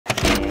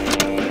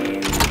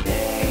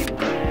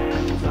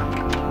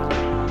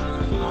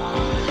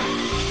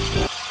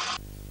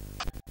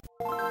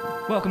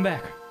Welcome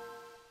back.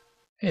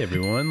 Hey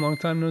everyone, long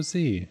time no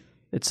see.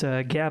 It's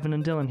Gavin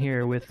and Dillon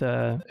here with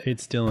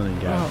It's Dillon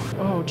and Gavin.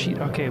 Oh, cheat.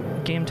 Okay,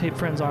 Game Tape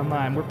Friends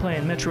Online. We're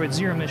playing Metroid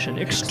Zero Mission.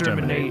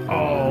 Exterminate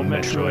all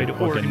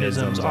Metroid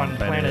organisms on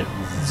planet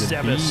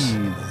Zebus.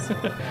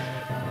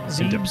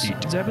 And defeat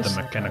the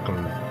mechanical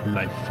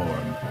life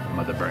form,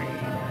 Mother Brain.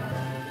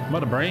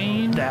 Mother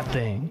Brain? That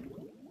thing.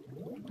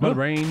 Mother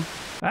Brain.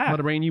 Ah.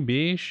 Mother Brain, you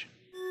bitch.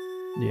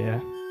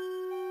 Yeah.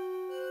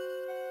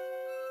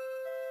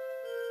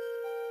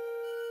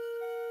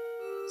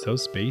 So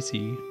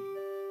spacey.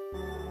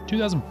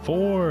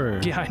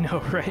 2004. Yeah, I know,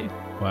 right?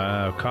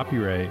 Wow,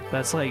 copyright.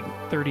 That's like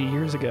 30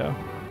 years ago.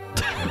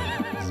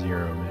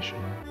 Zero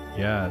Mission.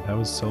 Yeah, that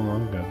was so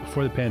long ago.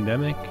 Before the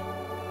pandemic.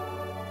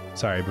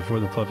 Sorry, before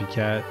the fluffy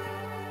cat.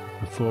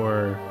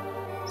 Before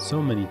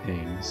so many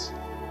things.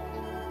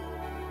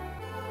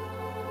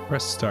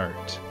 Press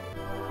start.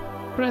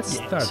 Press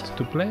start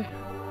to play.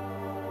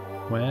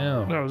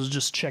 Wow. I was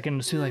just checking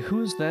to see, like,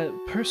 who is that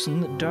person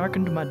that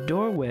darkened my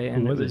doorway?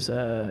 And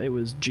it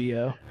was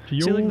Geo. See,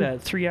 look at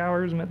that. 3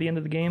 hours. I'm at the end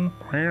of the game.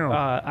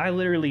 Wow. I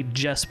literally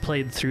just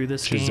played through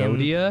this game.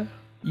 Chizodia?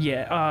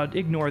 Yeah,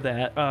 ignore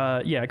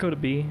that. Yeah, go to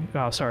B.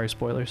 Oh, sorry,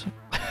 spoilers.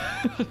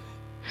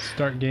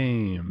 Start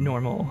game.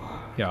 Normal.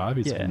 Yeah,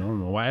 obviously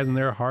normal. Why isn't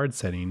there a hard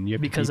setting? You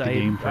have Because to beat the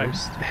game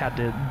first. I had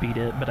to beat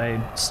it, but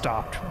I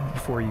stopped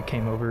before you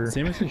came over.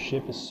 Samus's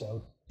ship is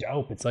so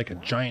dope. It's like a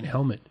giant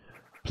helmet.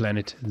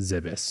 Planet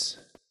Zebus.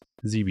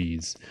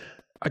 Zebes.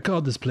 I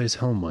called this place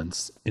home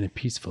once, in a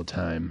peaceful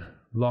time,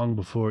 long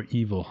before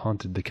evil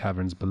haunted the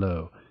caverns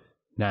below.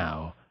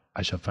 Now,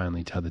 I shall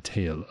finally tell the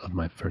tale of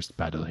my first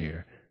battle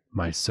here,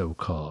 my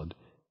so-called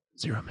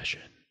Zero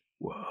Mission.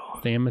 Whoa.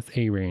 Samus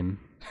Aran.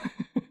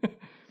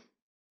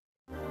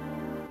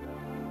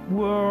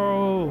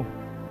 Whoa.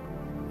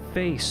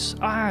 Face.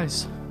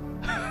 Eyes.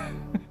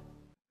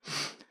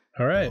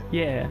 All right.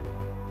 Yeah.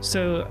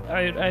 So,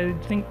 I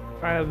think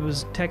I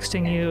was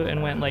texting you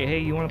and went like, hey,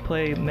 you want to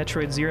play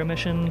Metroid Zero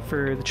Mission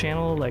for the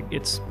channel? Like,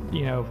 it's,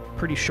 you know,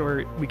 pretty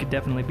short. We could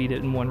definitely beat it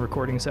in one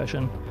recording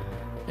session.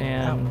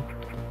 And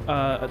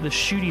the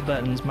shooty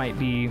buttons might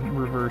be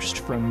reversed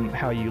from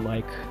how you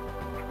like.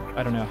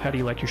 I don't know. How do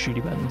you like your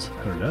shooty buttons?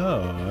 I don't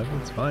know.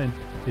 That's fine.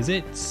 Is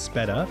it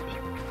sped up?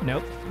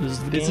 Nope. This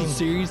is the This game. is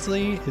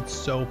seriously? It's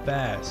so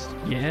fast.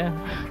 Yeah.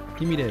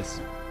 Give me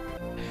this.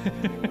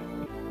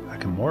 I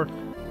can morph.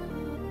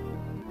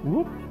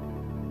 Whoop.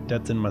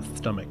 That's in my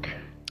stomach.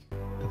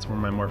 That's where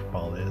my morph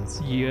ball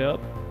is. Yep.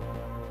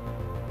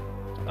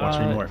 Watch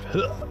me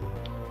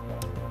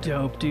morph.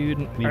 Dope, dude.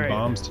 I need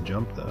bombs to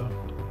jump though.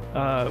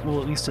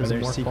 Well, at least Are as a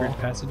there morph secret ball.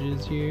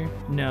 passages here?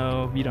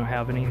 No, you don't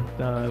have any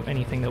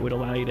anything that would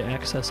allow you to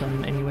access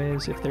them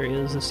anyways, if there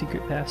is a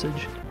secret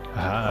passage.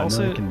 Ah,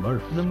 Also, no, I can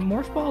morph. the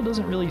morph ball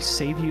doesn't really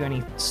save you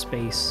any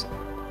space.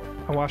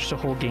 I watched a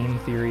whole game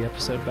theory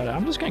episode about it.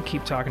 I'm just gonna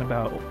keep talking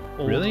about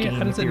old Really? game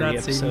How does it theory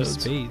not save you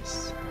episodes.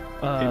 space?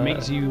 It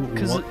makes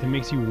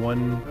you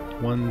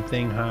one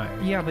thing high.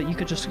 Yeah, but you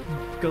could just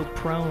go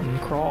prone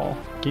and crawl.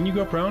 Can you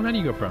go prone? How do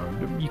you go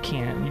prone? You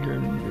can't. You're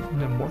in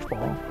the morph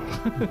ball.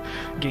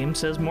 Game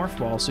says morph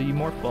ball, so you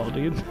morph ball,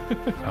 dude.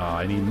 Oh,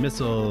 I need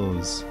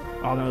missiles.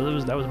 Oh no,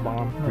 that was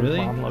bomb. That was Really?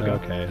 bomb logo.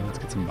 Okay, let's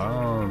get some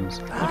bombs.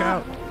 Look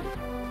out.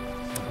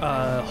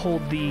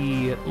 Hold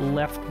the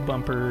left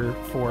bumper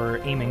for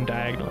aiming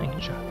diagonally.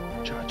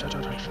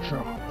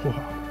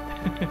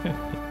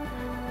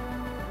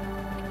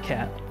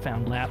 Cat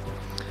found lap.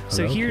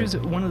 So Hello, here's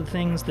Cat. one of the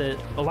things that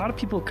a lot of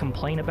people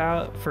complain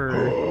about for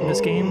this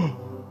game,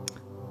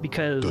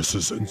 because This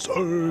is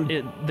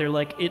insane. they're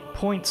like, it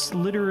points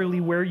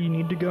literally where you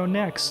need to go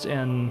next,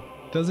 and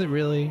Does it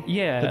really?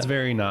 yeah, That's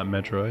very not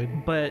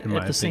Metroid. but in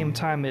at my the same opinion.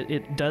 time,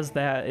 it does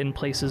that in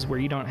places where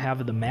you don't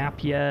have the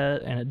map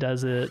yet, and it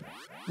does it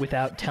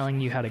without telling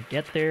you how to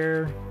get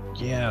there.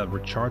 Yeah,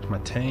 recharge my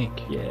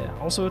tank. Yeah.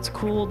 Also, it's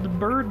cool. The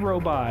bird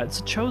robot. It's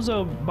a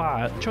Chozo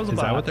bot. Is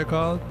that what they're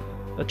called?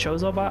 A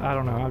Chozo bot? I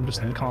don't know. I'm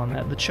just calling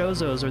that. The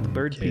Chozos are the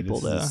bird Okay, people,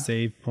 this though. is a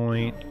save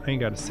point. I ain't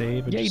got to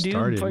save. I Yeah, you just do.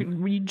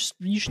 started.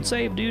 You should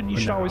save, dude. You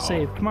should always No.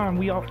 save. Come on,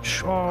 we all.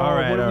 All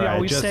right, what do we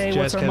always just say?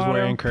 What's just our because we're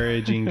motto?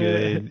 encouraging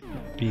good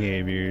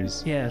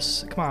behaviors.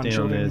 Yes. Come on, Stay on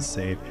children. this,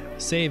 save.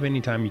 Save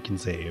anytime you can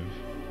save.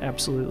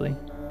 Absolutely.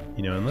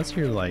 You know, unless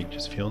you're like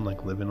just feeling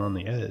like living on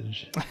the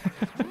edge.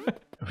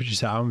 Which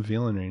is how I'm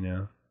feeling right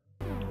now.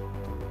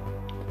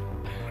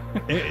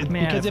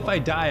 Man, because if I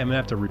die, I'm gonna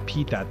have to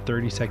repeat that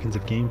 30 seconds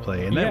of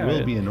gameplay, and that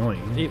will be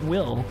annoying. It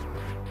will.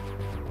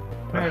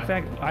 Matter of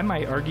fact, I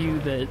might argue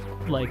that,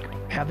 like,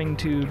 having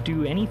to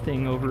do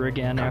anything over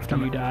again after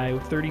you die,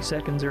 30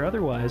 seconds or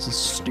otherwise, is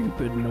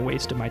stupid and a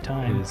waste of my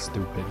time. It is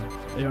stupid.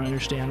 I don't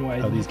understand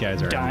why These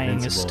guys are dying is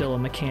invincible. still a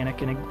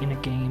mechanic in a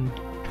game.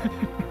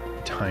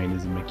 Dying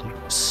is a Mickey.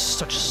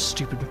 Such a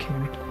stupid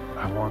mechanic.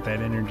 I want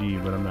that energy,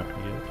 but I'm not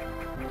gonna get it.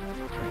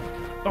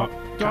 Oh,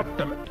 God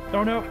damn it.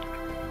 oh no.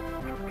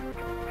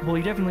 Well,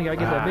 you definitely gotta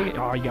get that big.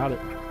 Oh, you got it.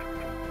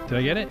 Did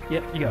I get it?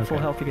 Yep, you got full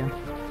health again.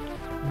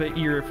 But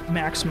your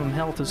maximum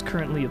health is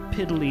currently a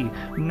piddly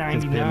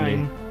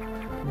 99.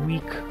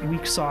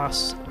 Weak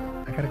sauce.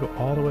 I I gotta go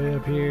all the way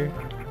up here.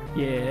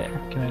 Yeah.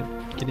 Can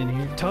I get in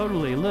here?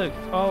 Totally. Look.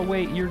 Oh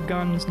wait, your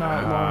gun's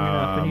not long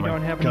enough, and you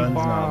don't have any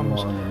bombs.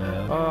 Not long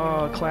enough.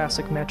 Oh,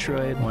 classic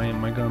Metroid. Why ain't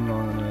my gun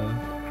long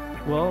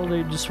enough? Well,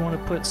 they just want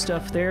to put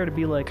stuff there to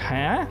be like,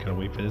 huh? Gotta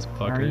wait for this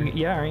fucker. Aren't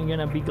you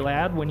gonna be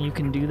glad when you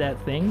can do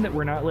that thing that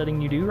we're not letting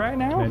you do right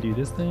now? Can I do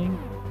this thing?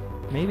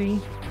 Maybe.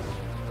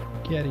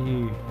 Get out of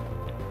here.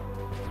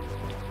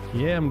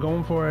 Yeah, I'm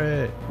going for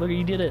it. Look,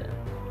 you did it.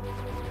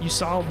 You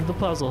solved the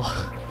puzzle.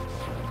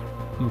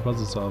 I'm a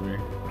puzzle solver.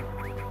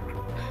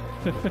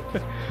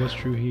 What's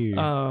true here?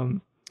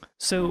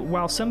 So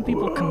while some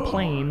people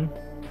complain,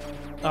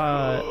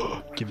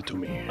 give it to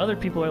me. other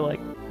people are like,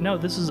 no,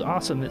 this is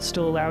awesome. It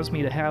still allows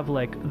me to have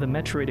like the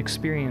Metroid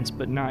experience,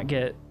 but not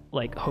get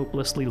like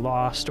hopelessly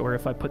lost. Or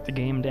if I put the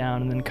game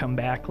down and then come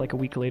back like a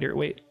week later,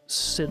 wait,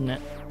 sit in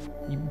it.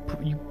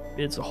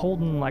 It's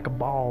holding like a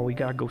ball. We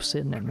gotta go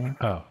sit in it, man.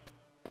 Oh.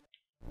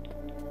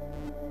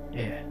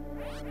 Yeah.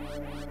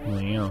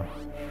 Wow.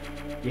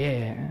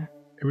 Yeah.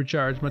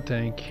 Recharge my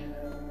tank.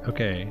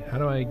 Okay, how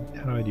do I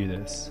do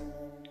this?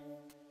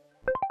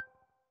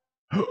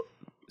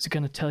 Is it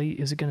gonna tell you?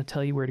 Is it gonna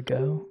tell you where to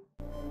go?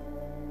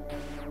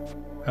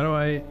 How do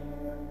I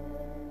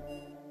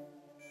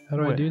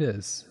do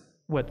this?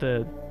 What,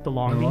 the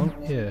long beam?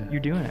 Yeah.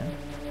 You're doing it.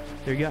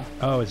 There you go.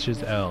 Oh, it's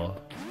just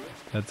L.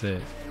 That's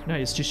it. No,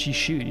 it's just you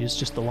shoot. It's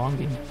just the long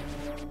beam.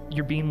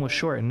 Your beam was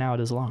short and now it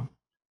is long.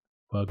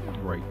 Well,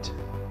 great.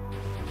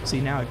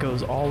 See, now it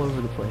goes all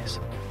over the place.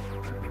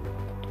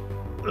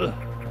 Ugh.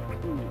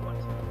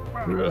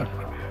 Ugh.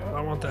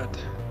 I want that.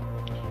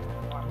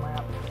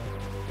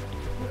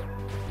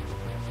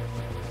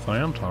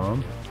 Slam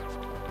Tom.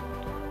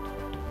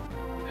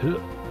 Yeah.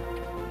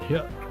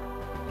 Yeah.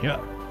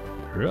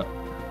 Yeah.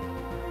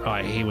 Oh,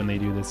 I hate when they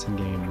do this in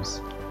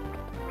games.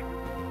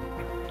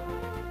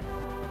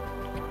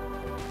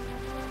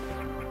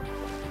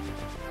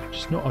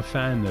 Just not a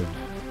fan of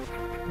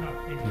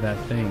that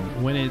thing.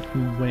 When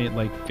it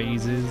like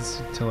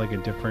phases to like a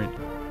different,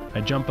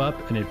 I jump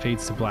up and it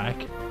fades to black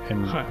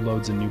and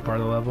loads a new part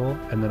of the level,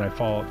 and then I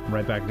fall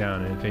right back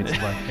down and it fades to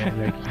black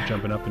and I keep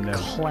jumping up and down.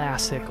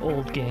 Classic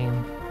old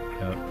game.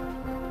 Yep.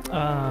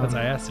 That's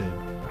acid.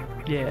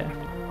 Yeah.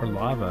 Or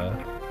lava.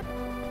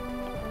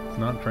 It's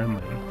not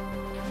friendly.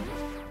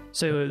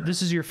 So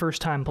this is your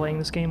first time playing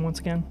this game once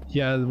again?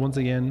 Yeah, once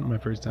again, my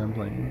first time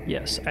playing.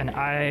 Yes, and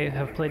I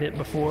have played it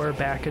before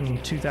back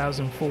in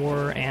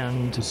 2004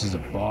 and this is a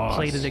boss.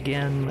 Played it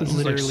again this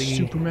literally is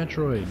like Super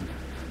Metroid.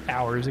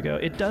 Hours ago.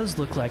 It does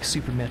look like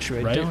Super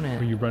Metroid, right? Don't it?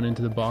 Where you run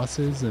into the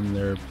bosses and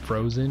they're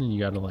frozen and you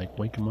gotta like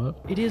wake them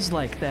up. It is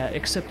like that,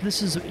 except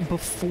this is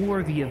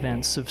before the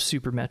events of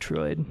Super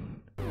Metroid.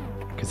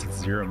 Because it's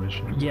Zero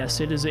Mission.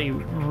 Yes, it is a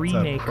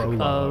remake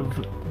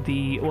of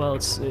the, well,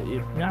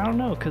 I don't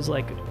know, because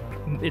like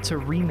it's a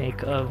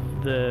remake of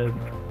the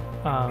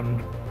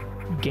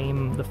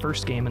game, the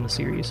first game in the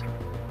series.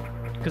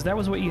 Because that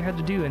was what you had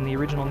to do in the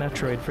original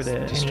Metroid for the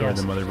Destroy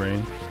NES. the Mother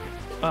Brain.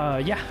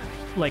 Yeah.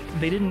 Like,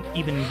 they didn't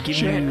even give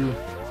you...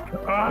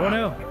 Oh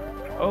no!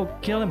 Oh,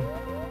 kill him!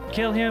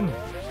 Kill him!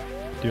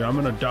 Dude, I'm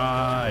gonna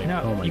die!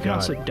 No, oh my you can God.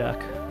 also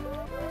duck.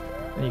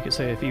 And you could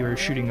say if you were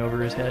shooting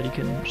over his head, you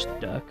can just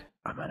duck.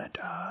 I'm gonna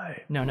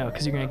die. No,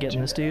 because you're gonna get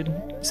in this dude.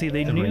 See,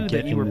 they I'm knew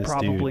that you were this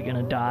probably dude.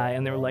 gonna die,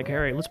 and they were like,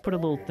 alright, let's put a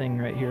little thing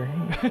right here.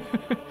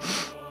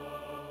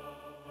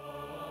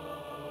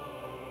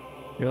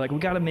 They're like, we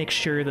gotta make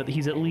sure that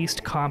he's at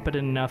least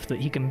competent enough that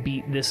he can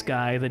beat this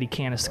guy that he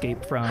can't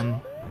escape from.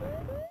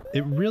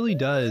 It really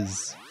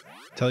does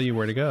tell you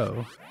where to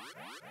go.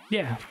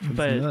 Yeah, It's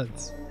but...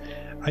 nuts.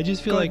 I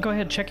just feel like... Go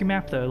ahead, check your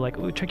map, though. Like,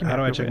 check your map. How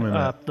do I real check quick. my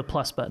map? The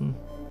plus button.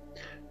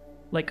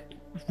 Like,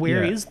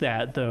 where is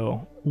that,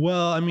 though?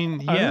 Well, I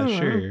mean, yeah,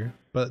 sure.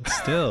 But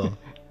still.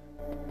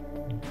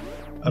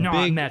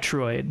 Not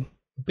Metroid.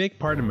 Big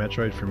part of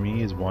Metroid for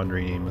me is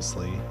wandering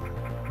aimlessly.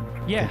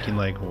 Yeah. Thinking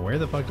like, where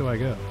the fuck do I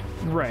go?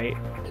 Right.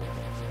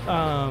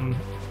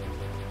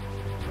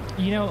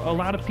 You know, a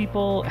lot of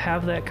people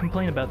have that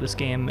complaint about this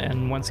game,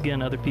 and once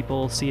again, other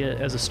people see it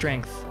as a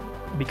strength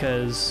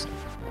because,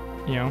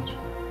 you know,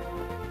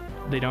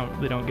 they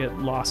don't get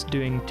lost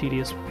doing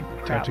tedious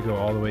crap. Do I have to go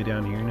all the way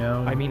down here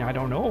now? I mean, I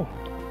don't know.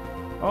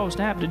 Oh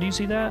snap! Did you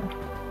see that?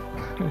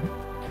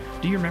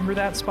 Do you remember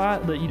that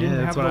spot that you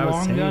didn't have the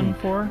long gun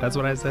for? That's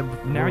what I said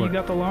before. Now you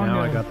got the long gun.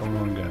 Now I got the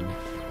long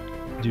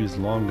gun. Dude's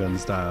long gun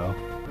style.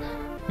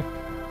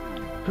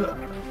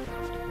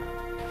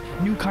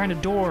 New kind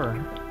of door.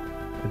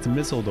 It's a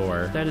missile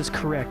door. That is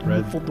correct.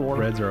 Missile door.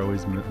 Reds are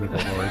always missile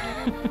door.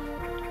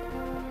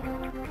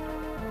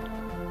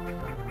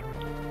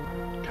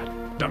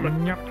 God damn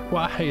it. Yep.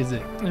 Why is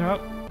it?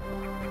 Yep.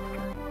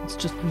 It's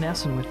just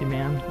messing with you,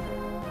 man.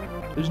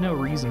 There's no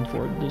reason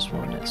for it. This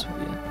one mess with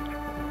you.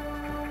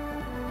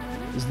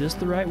 Is this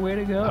the right way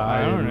to go?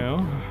 I don't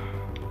know.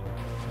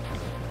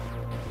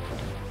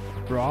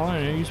 For all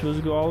I know, you're supposed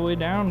to go all the way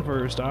down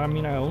first. I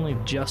mean, I only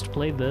just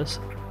played this.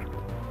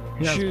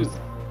 Yeah, shoot.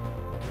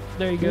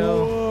 There you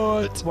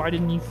go. What? Why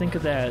didn't you think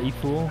of that, you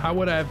fool? How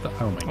would I have...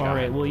 Oh my God.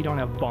 Alright, well, you don't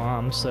have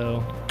bombs,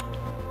 so...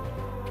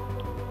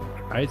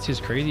 It's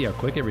just crazy how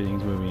quick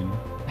everything's moving.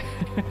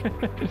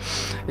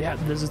 Yeah,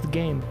 this is the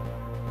game.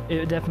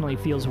 It definitely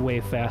feels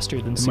way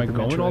faster than Super Metroid.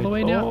 Am I going all the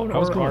way down?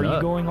 Oh, or are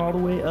you going all the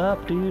way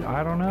up, dude?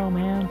 I don't know,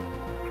 man.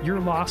 You're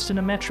lost in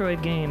a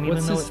Metroid game,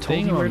 even though it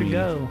told you where to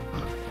go.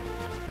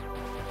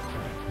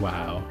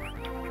 Wow.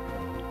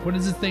 What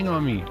is this thing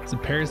on me? It's a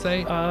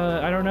parasite?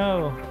 I don't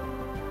know.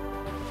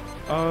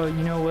 Oh,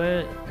 you know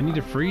what? I need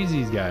to freeze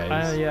these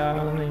guys. Yeah,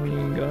 then you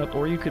can go up.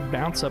 Or you could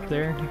bounce up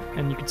there,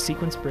 and you could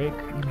sequence break.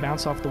 You could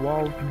bounce off the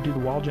wall, do the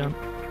wall jump.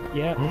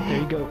 Yeah, there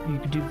you go. You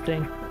could do the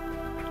thing.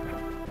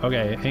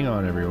 Okay, hang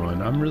on,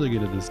 everyone. I'm really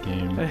good at this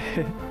game.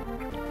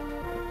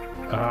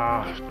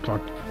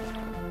 Fuck.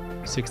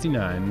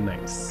 69,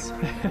 nice.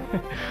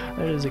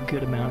 That is a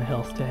good amount of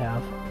health to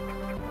have.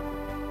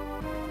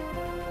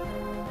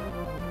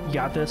 You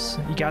got this?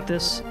 You got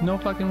this? No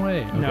fucking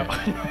way. Okay. No,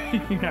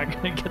 you're not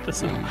gonna get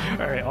this. All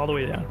right, all the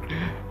way down.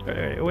 All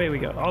right, away we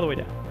go, all the way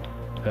down.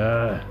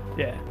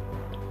 Yeah.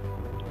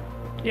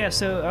 Yeah,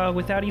 so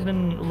without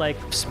even like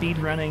speed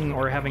running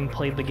or having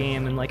played the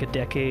game in like a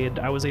decade,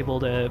 I was able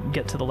to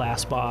get to the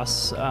last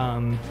boss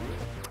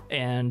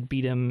and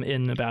beat him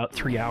in about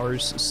 3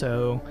 hours.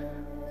 So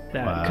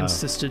that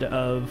consisted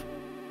of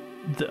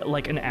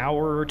like an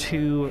hour or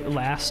two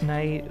last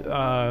night,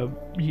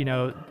 you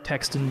know,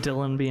 texting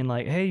Dillon being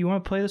like, hey, you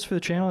want to play this for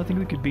the channel? I think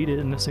we could beat it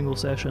in a single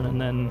session.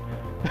 And then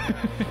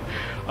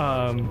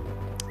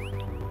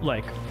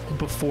like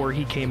before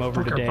he came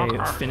over today,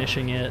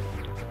 finishing it.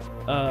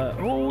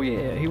 Oh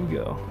yeah, here we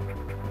go.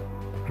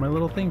 My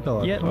little thing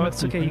fell off. Yeah, oh,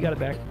 it's okay, you got it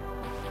back.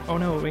 Oh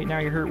no, wait, now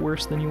you're hurt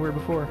worse than you were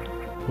before.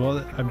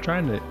 Well, I'm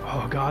trying to...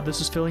 Oh god, this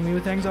is filling me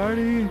with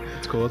anxiety.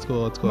 It's cool, it's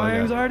cool, it's cool. My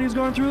anxiety's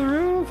going through the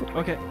roof.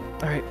 Okay,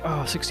 alright,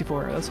 oh,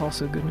 64, that's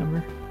also a good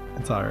number.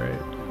 It's alright.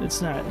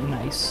 It's not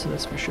nice,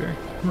 that's for sure.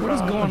 What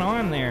is going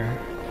on there?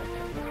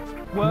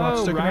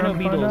 Whoa, rhino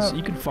beetles.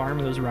 You can farm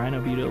those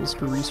rhino beetles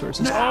for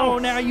resources. No! Oh,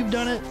 now you've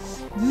done it!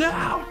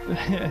 No!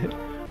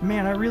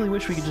 Man, I really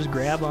wish we could just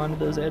grab onto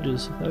those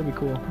edges. That would be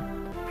cool.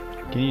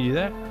 Can you do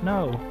that?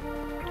 No.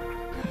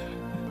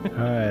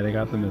 Alright, I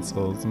got the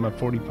missiles. I'm at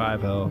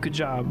 45 health. Good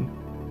job.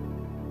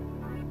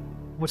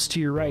 What's to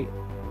your right?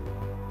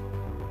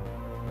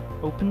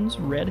 Opens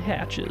red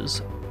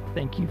hatches.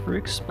 Thank you for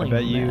explaining I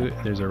bet you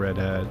there's a red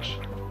hatch.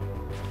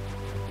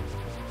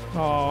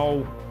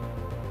 Oh.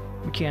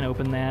 We can't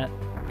open that.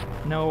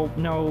 No,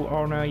 no.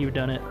 Oh no, you've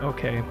done it.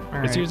 Okay. All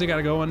right. I seriously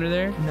gotta go under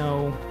there?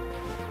 No.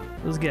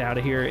 Let's get out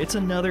of here. It's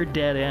another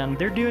dead end.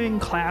 They're doing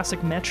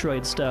classic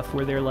Metroid stuff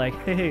where they're like,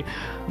 hey,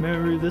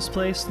 remember this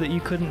place that you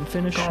couldn't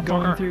finish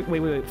going through?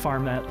 Wait,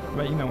 farm that.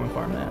 Right, you might want to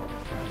farm that.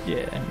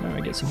 Yeah, I'm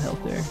gonna get some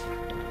health there.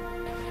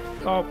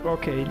 Oh,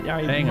 okay.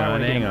 Hang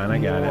on, I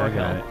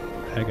got it.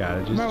 I got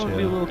it, just chill.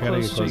 Be a little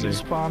closer so you can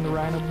spawn the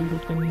rhino beetle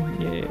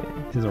thing. Yeah.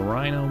 There's a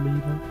rhino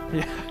beetle?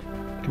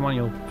 Yeah. Come on,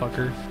 you little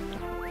fucker.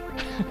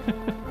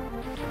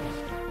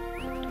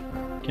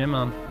 Come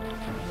on.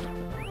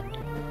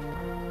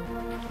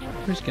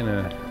 We're just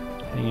gonna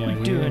hang out here.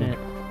 You're doing it.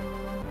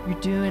 You're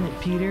doing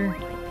it, Peter.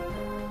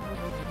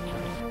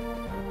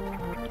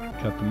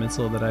 Got the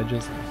missile that I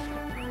just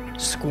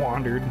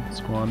squandered.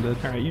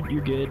 Alright,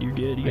 you're good, you're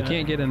good. I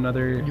can't get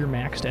another... You're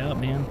maxed out,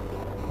 man.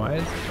 Why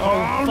is...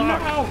 Oh,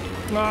 fuck! No!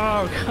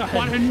 Oh, God.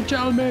 Why didn't you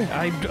tell me?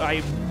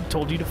 I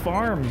told you to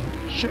farm.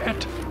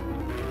 Shit!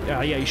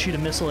 Yeah, you shoot a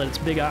missile at its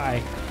big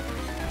eye.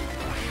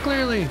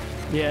 Clearly.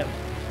 Yeah.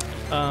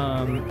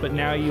 But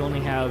now you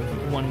only have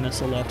one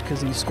missile left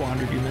because you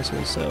squandered your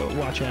missiles, so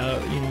watch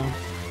out, you know.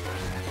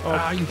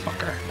 Oh, you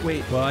fucker.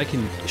 Wait. Well, I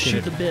can...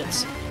 Shoot the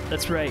bits.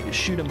 That's right,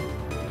 shoot them.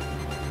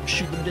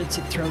 Shoot the bits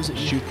it throws at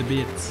you. Shoot the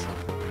bits.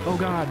 Oh,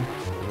 God.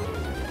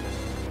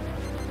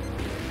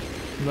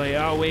 Like,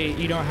 oh, wait,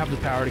 you don't have the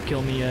power to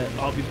kill me yet.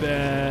 I'll be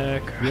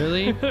back.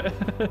 Really?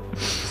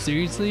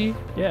 Seriously?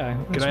 Yeah.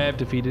 Could I have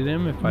defeated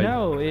him if I...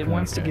 No, it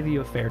wants to give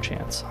you a fair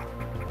chance.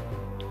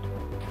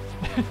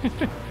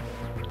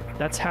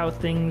 That's how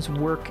things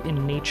work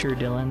in nature,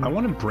 Dillon. I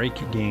want to break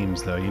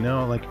games, though. You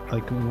know, like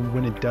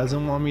when it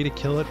doesn't want me to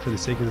kill it for the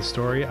sake of the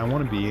story, I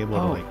want to be able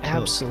to like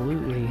kill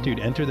absolutely. It.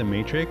 Dude, Enter the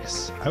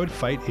Matrix. I would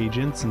fight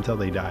agents until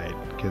they died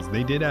because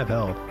they did have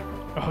health.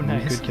 Oh,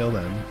 nice. You could kill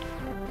them.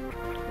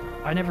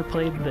 I never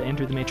played the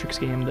Enter the Matrix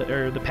game,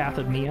 or the Path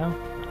of Neo.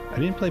 I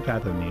didn't play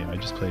Path of Neo. I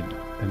just played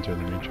Enter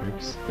the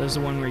Matrix. That was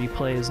the one where you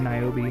play as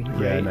Niobe, right?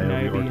 Yeah,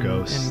 Niobe or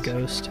Ghost. And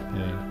Ghost.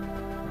 Yeah.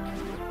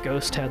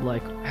 Ghost had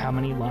like how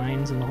many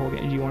lines in the whole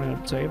game? Do you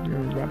want to save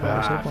your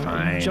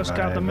fine, You just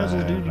got the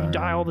missiles, dude. You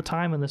die all the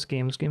time in this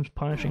game. This game's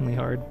punishingly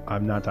hard.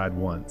 I've not died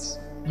once.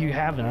 You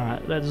have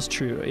not. That is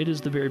true. It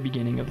is the very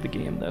beginning of the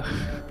game, though.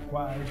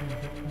 Why?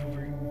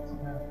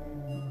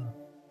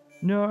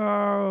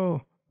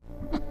 No.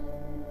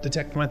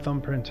 Detect my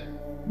thumbprint.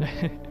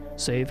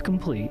 Save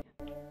complete.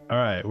 All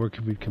right,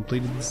 we've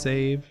completed the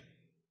save.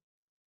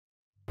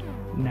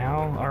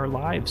 Now our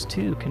lives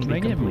too can be I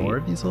get complete. more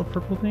of these little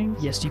purple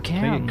things? Yes, you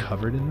can. Can I get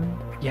covered in them?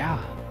 Yeah.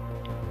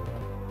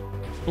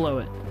 Blow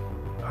it.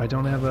 I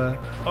don't have a...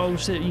 Oh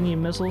shit, you need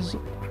missiles?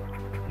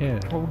 Yeah.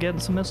 Well, we're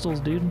getting some missiles,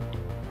 dude.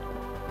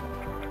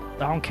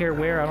 I don't care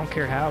where, I don't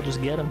care how,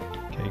 just get them.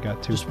 Okay,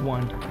 got 2. Just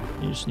one.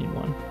 You just need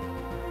one.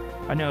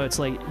 I know, it's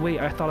like, wait,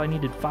 I thought I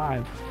needed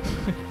 5.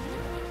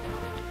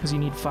 Because you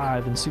need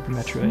 5 in Super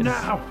Metroid.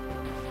 No!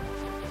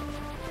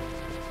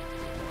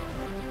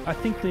 I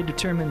think they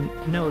determined,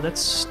 no,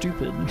 that's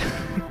stupid.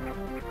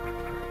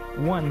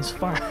 One's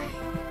fine.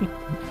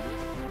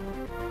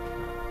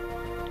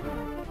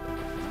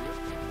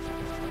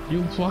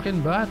 You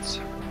fucking butts!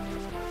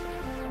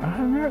 I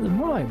don't know, they're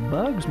more like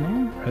bugs,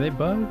 man. Are they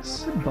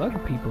bugs? They're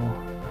bug people.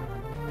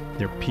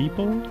 They're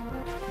people?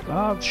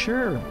 Oh,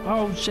 sure.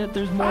 Oh, shit,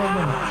 there's more of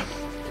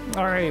them.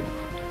 Alright.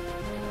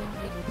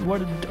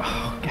 What?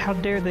 Oh, how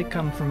dare they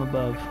come from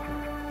above?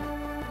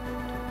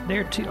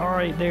 There too.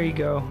 Alright, there you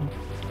go.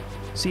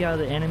 See how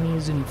the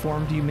enemies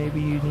informed you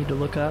maybe you need to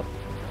look up?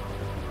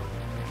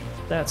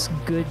 That's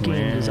good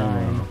game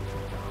design.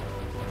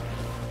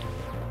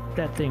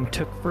 That thing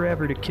took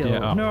forever to kill.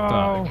 Yeah, oh, no!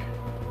 dog.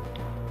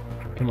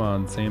 Come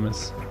on,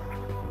 Samus.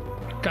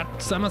 Got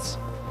Samus!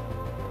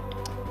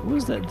 What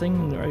was that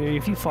thing?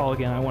 If you fall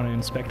again, I want to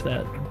inspect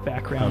that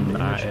background I'm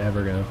not image.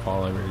 ever gonna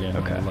fall ever again.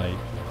 Okay. In my life.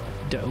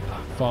 Dope.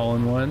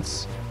 Fallen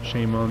once,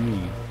 shame on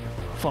me.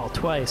 Fall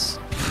twice.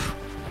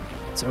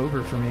 It's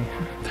over for me.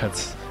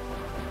 That's...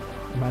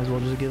 Might as well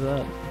just give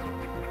up.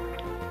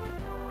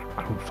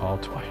 I would fall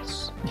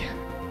twice. Yeah.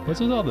 What's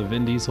with all the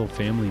Vin Diesel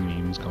family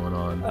memes going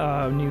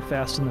on? New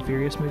Fast and the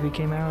Furious movie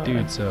came out.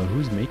 Dude, so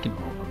who's making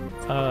all of them?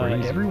 It's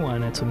crazy.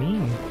 Everyone. It's a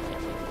meme.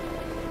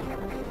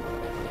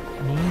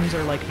 Memes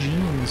are like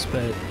genes,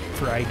 but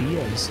for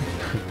ideas.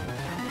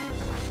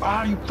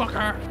 Ah, you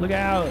fucker! Look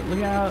out!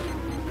 Look out!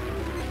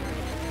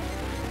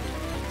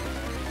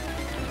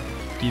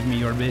 Give me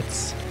your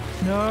bits.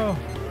 No!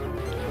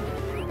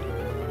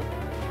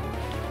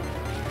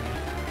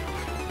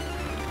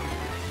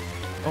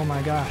 Oh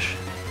my gosh.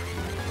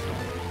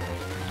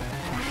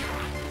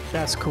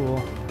 That's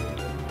cool.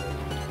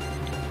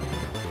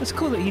 It's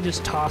cool that he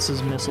just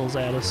tosses missiles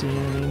at us, you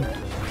know what I mean?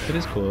 It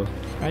is cool.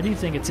 I do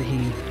think it's a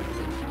he.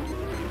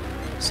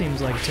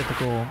 Seems like a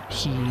typical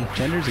he.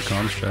 Gender's a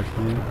construct,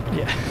 man.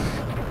 Yeah.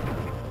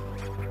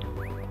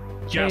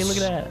 Yes! Hey, look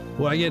at that.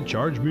 Well, I get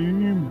charge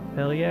beam.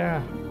 Hell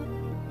yeah.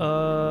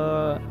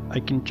 I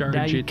can charge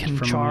now it you can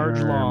from charge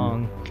my arm.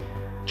 long.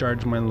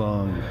 Charge my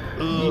lung.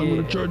 Oh, I'm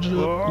gonna charge it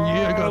up.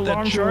 Yeah, I got that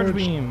long charge. charge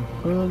beam.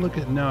 Oh, look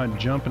at now I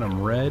jump and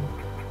I'm red.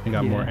 I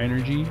got more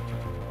energy.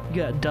 You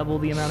got double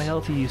the amount of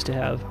health you used to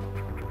have.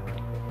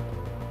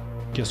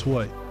 Guess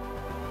what?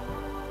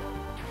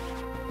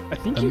 I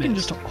think you can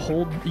just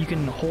hold. You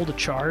can hold a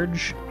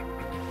charge,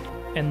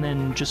 and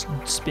then just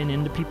spin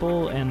into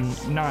people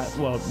and not.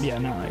 Well, yeah,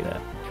 not like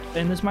that.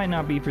 And this might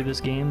not be for this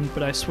game,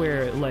 but I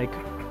swear, like.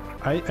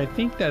 I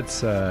think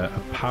that's a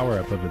power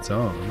up of its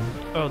own.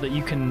 Oh, that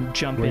you can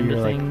jump Where into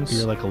you're things. Like,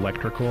 you're like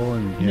electrical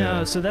and. Yeah.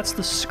 No, so that's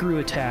the screw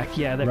attack.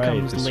 Yeah, that right,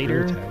 comes the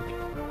later. Screw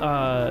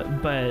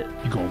attack. But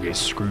You're gonna get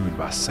screwed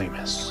by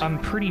Samus. I'm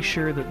pretty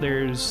sure that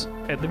there's,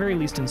 at the very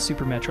least in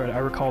Super Metroid, I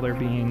recall there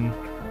being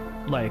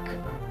like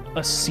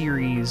a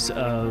series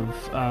of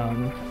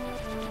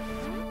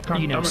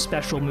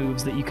special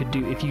moves that you could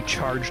do if you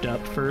charged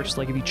up first.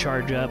 Like if you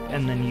charge up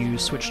and then you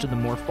switch to the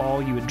morph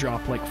ball, you would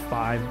drop like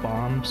 5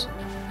 bombs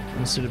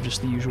instead of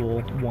just the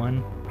usual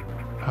 1.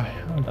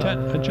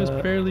 I just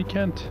barely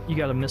can't. You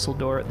got a missile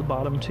door at the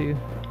bottom too.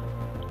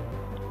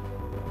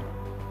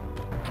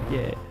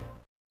 Yeah.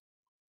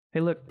 Hey,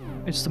 look,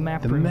 it's the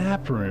map room. The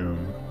map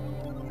room.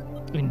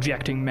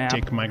 Injecting map.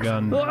 Take my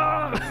gun.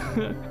 Ah!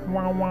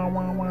 Wow, wow,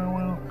 wow, wow,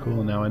 wow.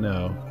 Cool, now I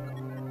know.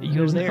 You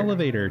There's go an there.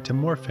 elevator to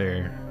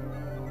Morfair.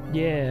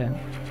 Yeah.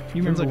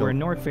 You remember like where a-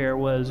 Norfair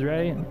was,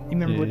 right? You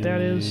remember what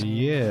that is?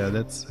 Yeah,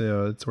 that's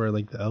where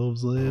like the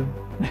elves live.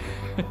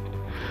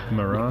 Am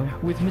I wrong?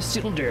 With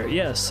Misildor,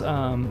 yes.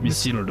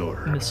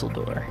 Misildor.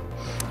 Misildor.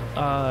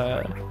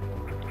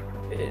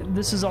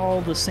 This is all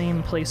the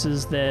same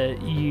places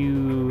that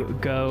you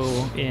go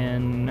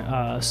in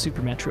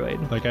Super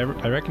Metroid. Like I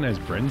recognize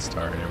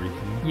Brinstar and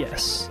everything.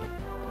 Yes.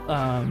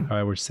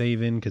 Alright, we're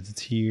saving because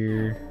it's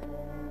here.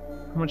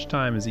 How much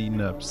time is eaten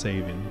up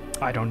saving?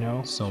 I don't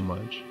know. So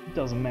much.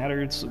 Doesn't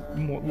matter. It's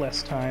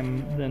less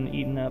time than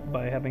eaten up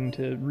by having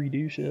to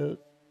redo shit.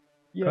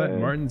 Yeah. But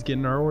Martin's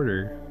getting our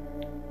order.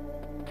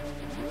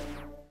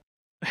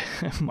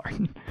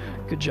 Martin.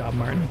 Good job,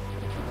 Martin.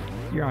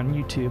 You're on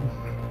YouTube.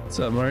 What's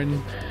up,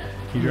 Martin?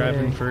 You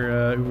driving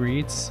for Uber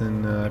Eats,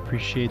 and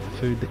appreciate the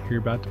food that you're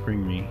about to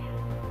bring me.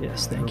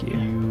 Yes, thank Hope you.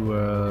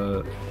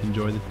 You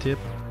enjoy the tip.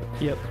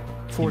 Yep.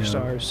 4 You know.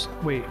 stars.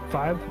 Wait,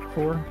 5?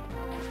 4?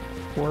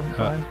 4?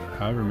 5?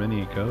 However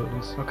many it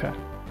goes. Okay.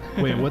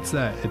 Wait, what's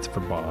that? It's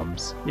for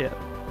bombs. Yeah.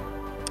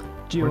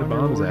 Do you Where the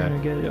wonder bombs we're at?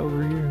 gonna get it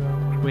over here?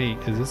 Wait,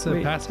 is this a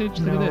Wait, passage?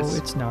 Look No, at this.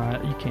 it's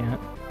not. You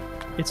can't.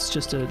 It's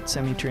just a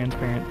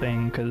semi-transparent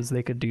thing because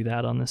they could do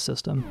that on this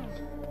system.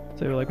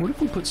 So they were like, what if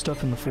we put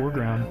stuff in the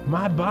foreground?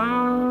 My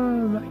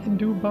bomb! I can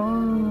do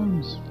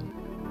bombs!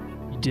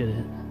 You did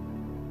it.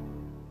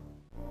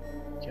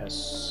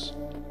 Yes.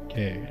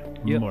 Okay,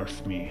 Yep.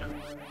 morph me.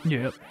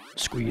 Yep.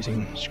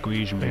 Squeezing.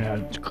 Squeeze me.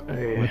 Yeah.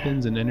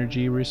 Weapons and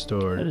energy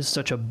restored. That is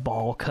such a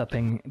ball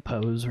cupping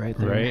pose right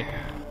there. Right?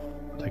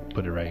 Like,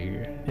 put it right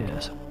here.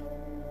 Yes.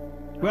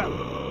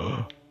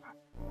 Well,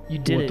 you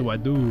did What it. do I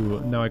do?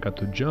 Now I got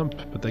to jump,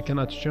 but I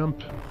cannot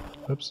jump.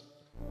 Oops.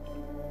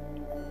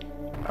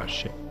 Oh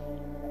shit.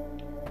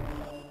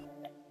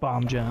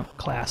 Bomb jump.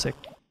 Classic.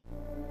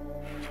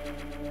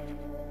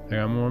 I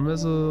got more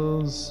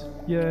missiles.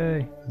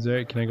 Yay. Is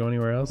there? Can I go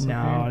anywhere else? No,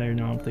 I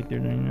don't think they're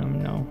doing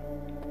them. No.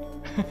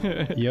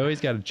 You always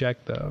gotta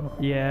check though.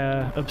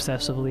 Yeah,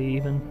 obsessively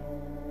even.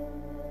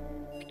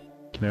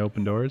 Can I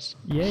open doors?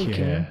 Yeah, you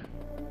can.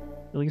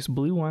 At least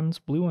blue ones.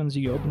 Blue ones,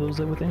 you can open those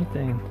with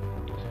anything.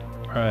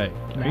 Alright.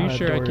 Are you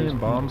sure I can't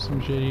bomb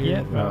some shit here?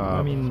 Yeah, well, Oh,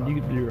 I mean,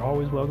 you're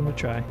always welcome to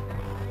try.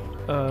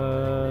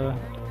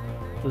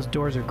 Those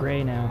doors are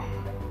gray now.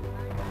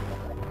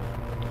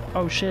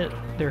 Oh shit,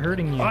 they're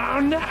hurting you. Oh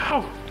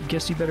no!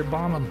 Guess you better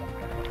bomb them.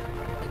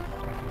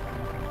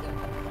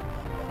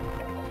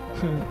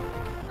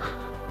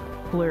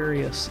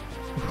 Hilarious.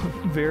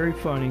 Very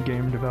funny,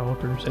 game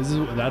developers.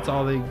 That's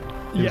all they...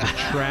 There's a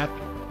trap.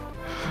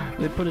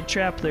 They put a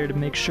trap there to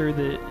make sure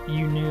that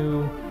you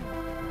knew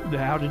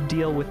how to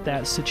deal with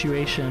that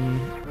situation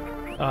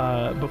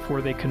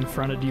before they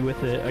confronted you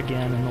with it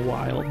again in the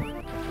wild.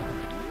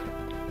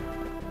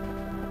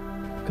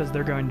 Because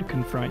they're going to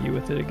confront you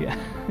with it again.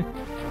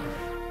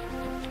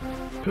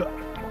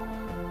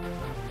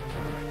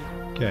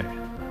 Okay.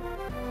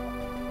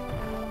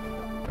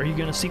 Are you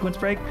gonna sequence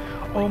break?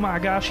 Oh my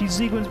gosh, he's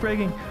sequence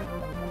breaking!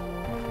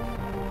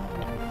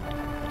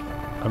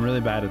 I'm really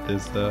bad at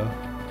this though,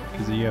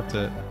 because you have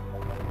to...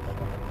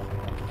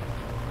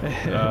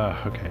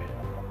 okay.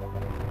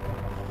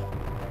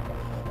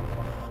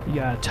 You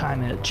gotta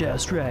time it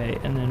just right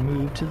and then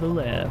move to the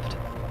left.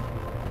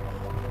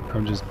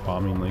 I'm just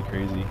bombing like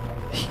crazy.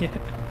 Yeah.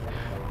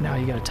 Now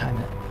you gotta time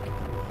it.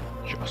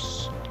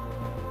 Yes.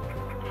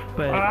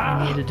 But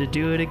you needed to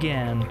do it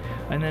again.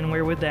 And then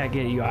where would that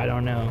get you? I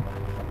don't know.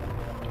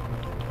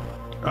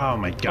 Oh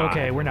my god.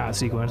 Okay, we're not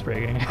sequence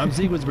breaking. I'm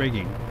sequence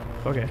breaking.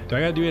 Okay. Do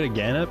I gotta do it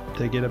again up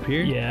to get up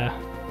here? Yeah.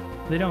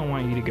 They don't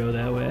want you to go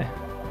that way.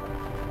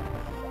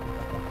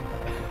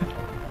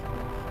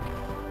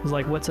 It's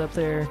like, what's up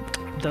there?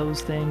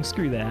 Those things?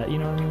 Screw that, you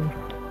know what I mean?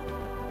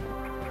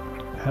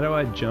 How do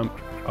I jump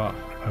off?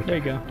 Okay. There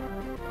you go.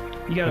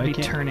 You gotta be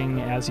turning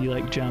as you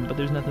like jump, but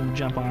there's nothing to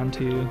jump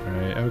onto.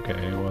 Right,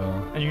 okay, well...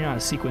 And you're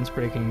not sequence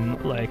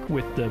breaking like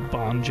with the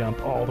bomb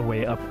jump all the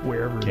way up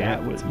wherever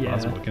that was. It's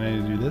impossible. Can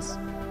I do this?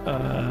 No.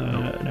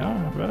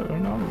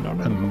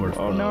 I'm more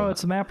Oh no,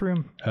 it's the map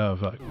room. Oh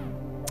fuck.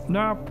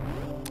 No.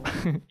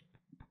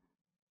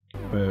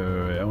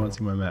 Wait, I want to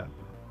see my map.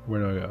 Where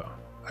do I go?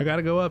 I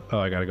gotta go up? Oh,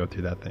 I gotta go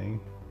through that thing.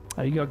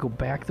 You gotta go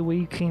back the way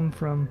you came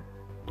from.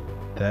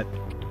 That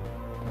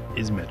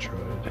is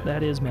Metroid.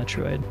 That is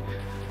Metroid.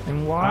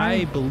 And why?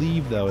 I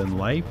believe, though, in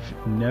life,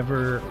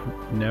 never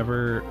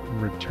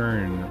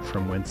return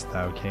from whence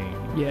thou came.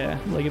 Yeah,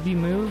 like if you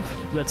move,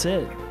 that's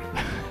it.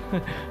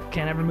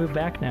 Can't ever move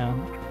back now.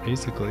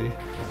 Basically.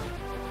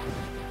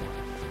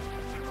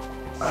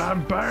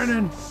 I'm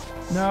burning!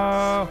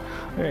 No!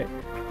 Alright.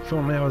 If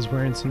only I was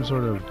wearing some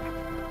sort of...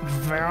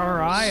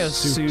 Various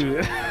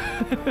suit.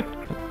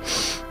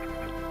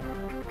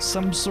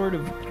 Some sort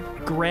of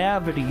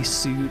gravity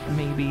suit,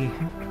 maybe.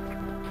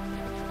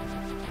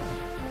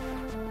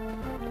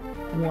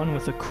 One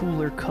with a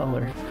cooler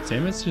color.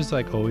 Samus just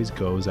like always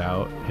goes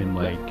out in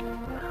like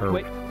her...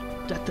 Wait,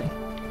 that thing.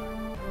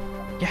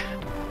 Yeah.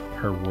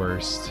 Her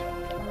worst.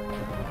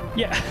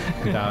 Yeah.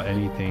 Without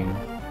anything.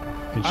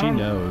 And she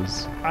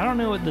knows. I don't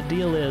know what the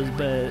deal is,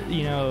 but,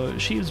 you know,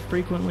 she's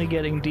frequently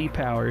getting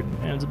depowered,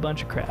 and it's a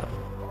bunch of crap.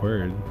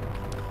 Word.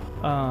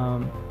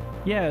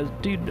 Yeah,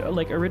 dude,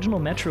 like, original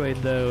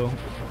Metroid, though,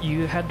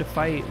 you had to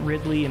fight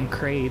Ridley and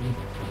Kraid,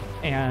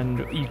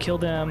 and you kill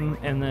them,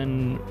 and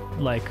then,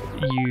 like,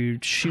 you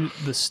shoot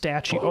the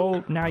statue.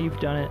 Oh, now you've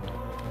done it.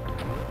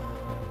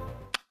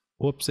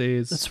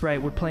 Whoopsies. That's right,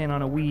 we're playing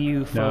on a Wii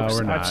U, folks. No,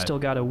 we're not. I've still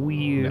got a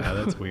Wii U. Nah,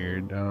 that's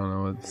weird. I don't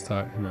know what's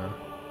talking about.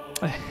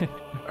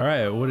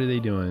 Alright, what are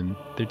they doing?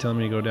 They're telling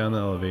me to go down the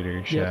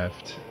elevator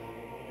shaft.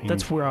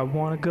 That's where I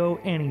want to go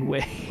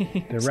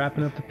anyway. They're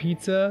wrapping up the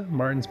pizza.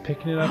 Martin's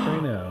picking it up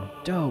right now.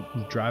 Dope.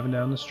 He's driving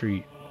down the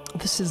street.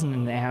 This isn't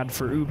an ad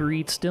for Uber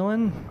Eats,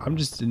 Dillon. I'm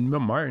just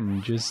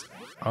Martin.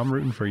 I'm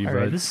rooting for you, bud.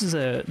 All right, this is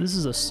a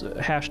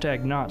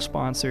hashtag not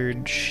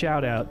sponsored.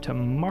 Shout out to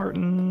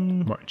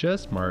Martin.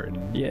 Just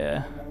Martin.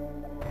 Yeah.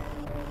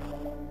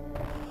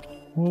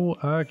 Oh,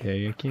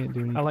 okay. I can't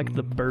do anything. I like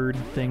the bird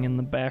thing in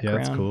the background.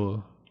 Yeah, that's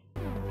cool.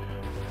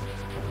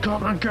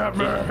 Come and get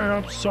me,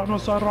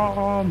 Samus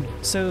Aran!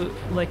 So,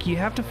 like, you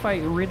have to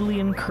fight Ridley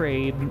and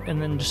Kraid, and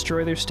then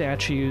destroy their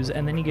statues,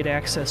 and then you get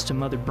access to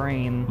Mother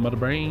Brain. Mother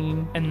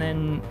Brain. And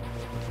then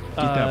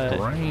Get that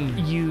brain.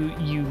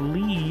 You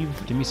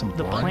leave Give me some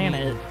the brain.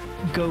 planet,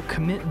 go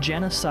commit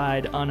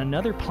genocide on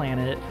another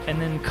planet,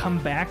 and then come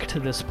back to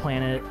this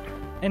planet,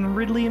 and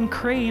Ridley and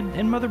Kraid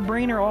and Mother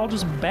Brain are all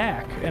just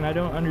back, and I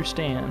don't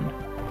understand.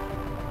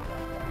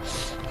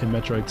 In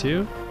Metroid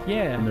 2?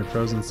 Yeah. And they're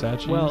frozen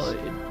statues? Well,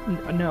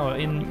 no,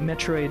 in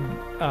Metroid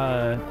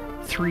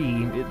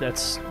 3,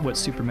 that's what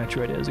Super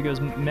Metroid is. It goes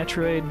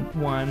Metroid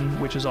 1,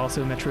 which is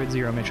also Metroid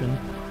Zero Mission.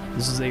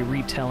 This is a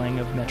retelling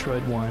of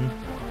Metroid 1.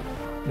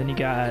 Then you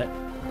got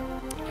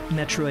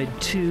Metroid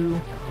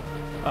 2.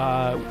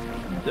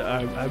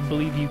 I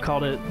believe you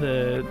called it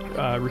the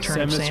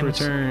Return of Samus.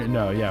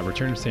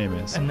 Return of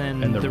Samus. And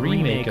then the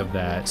remake of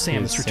that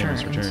Samus is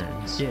Returns. Samus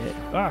Returns.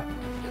 Yeah.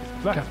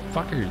 God,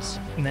 fuckers.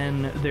 And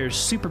then there's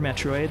Super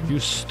Metroid. You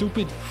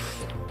stupid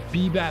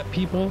B-Bat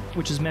people.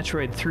 Which is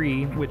Metroid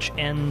 3, which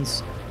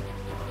ends,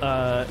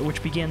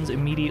 which begins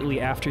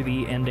immediately after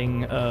the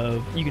ending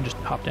of. You can just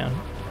hop down.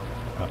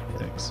 Oh,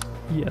 thanks.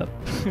 Yep.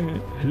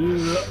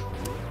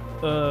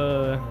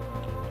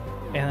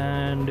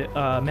 And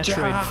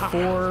Metroid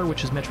 4,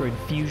 which is Metroid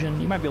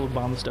Fusion. You might be able to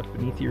bomb the stuff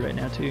beneath you right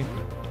now too.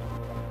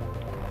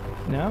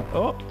 No?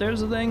 Oh,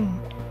 there's the thing.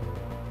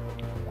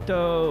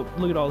 Dope.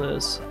 Look at all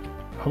this.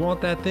 I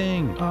want that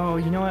thing. Oh,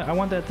 you know what? I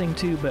want that thing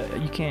too,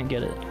 but you can't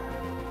get it.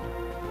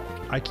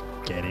 I can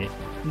get it.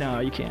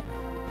 No, you can't.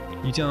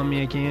 You telling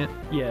me I can't?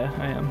 Yeah,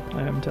 I am.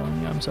 I am telling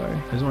you. I'm sorry.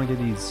 I just want to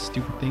get these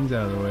stupid things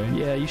out of the way.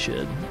 Yeah, you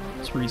should.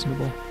 It's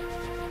reasonable.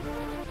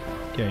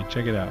 Okay,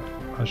 check it out.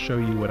 I'll show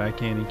you what I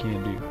can and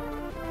can't do.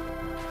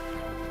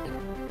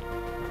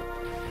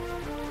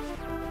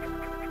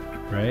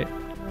 Right?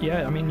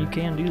 Yeah, I mean, you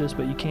can do this,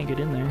 but you can't get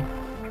in there.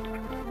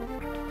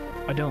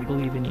 I don't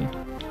believe in you.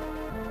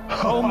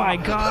 Oh my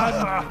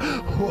god!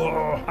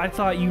 I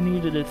thought you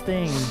needed a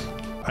thing.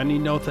 I need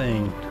no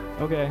thing.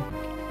 Okay.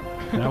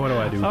 Now what do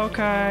I do?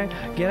 Okay,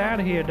 get out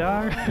of here,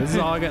 dog. This is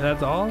all I got.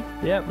 That's all?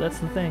 Yep, that's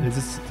the thing. Is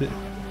this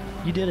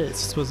You did it.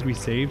 supposed to be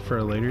saved for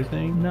a later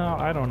thing? No,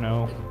 I don't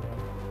know.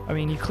 I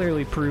mean, you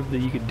clearly proved that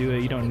you could do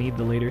it. You don't need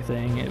the later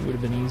thing. It would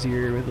have been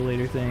easier with the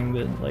later thing,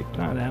 but like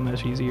not that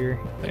much easier.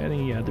 I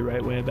think you had the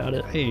right way about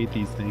it. I hate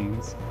these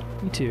things.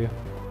 Me too.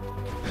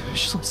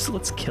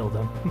 Let's kill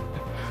them.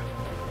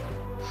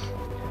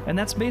 And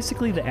that's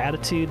basically the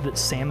attitude that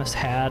Samus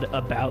had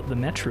about the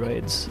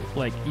Metroids.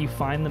 Like, you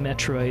find the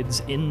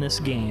Metroids in this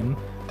game.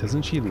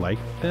 Doesn't she like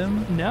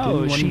them?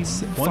 No, she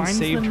one finds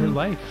saved them, her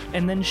life.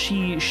 And then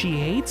she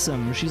hates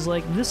them. She's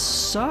like, this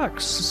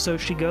sucks. So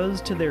she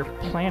goes to their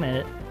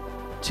planet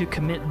to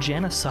commit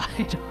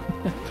genocide.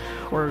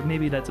 Or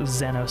maybe that's a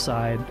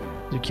xenocide.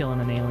 You're killing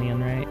an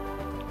alien, right?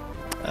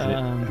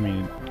 I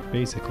mean,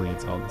 basically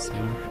it's all the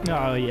same.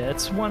 Oh yeah,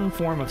 it's one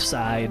form of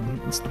side.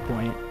 That's the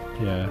point.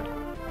 Yeah.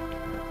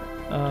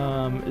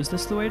 Is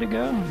this the way to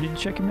go? Did you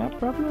check your map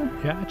properly?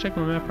 Yeah, I checked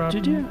my map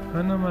properly. Did you?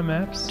 I know my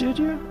maps. Did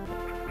you?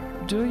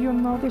 Do you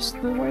know this is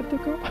the way to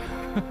go?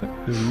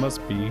 This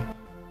must be.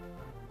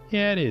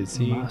 Yeah, it is.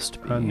 See?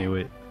 Must be. I knew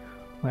it.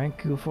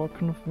 Thank you for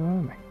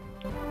confirming.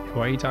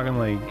 Why are you talking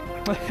like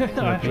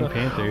Pink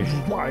Panther?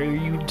 Why are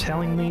you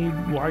telling me?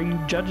 Why are you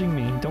judging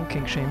me? Don't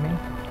kink shame me.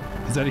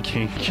 Is that a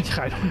kink?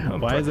 I don't know.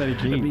 Why is that a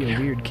kink? It'd be a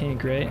weird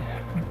kink, right?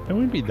 It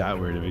wouldn't be that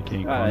weird of a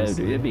kink,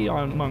 honestly. It'd be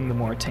among the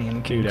more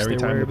tame kinks. Dude, every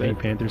there time were, the Pink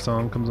Panther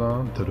song comes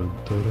on,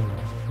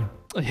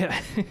 yeah,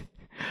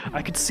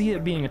 I could see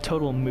it being a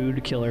total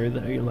mood killer.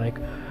 That you're like,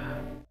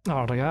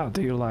 oh my god,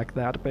 do you like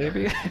that,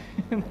 baby?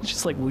 And it's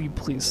just like, will you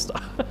please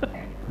stop?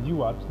 Did you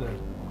watch the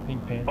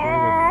Pink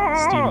Panther with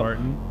Steve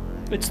Martin?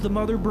 It's the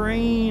mother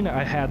brain.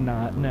 I had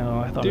not. No,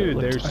 I thought dude, it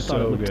looked, they're I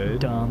thought it so looked good.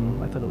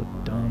 Dumb. I thought it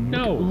looked dumb.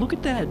 No, look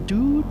at that,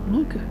 dude.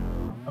 Look.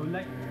 I would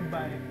like to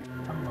buy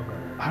hamburger.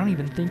 I don't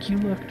even think you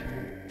looked.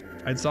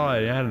 I saw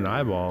it. It had an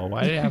eyeball.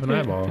 Why did it have an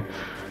eyeball?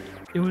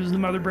 It was the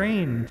mother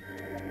brain.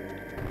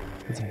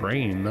 It's a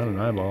brain, not an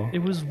eyeball. It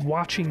was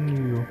watching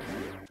you.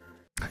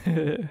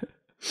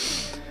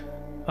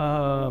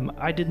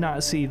 I did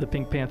not see the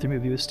Pink Panther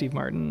movie with Steve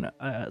Martin.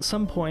 At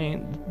some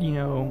point, you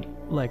know,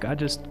 like I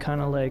just kind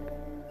of like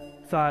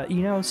thought,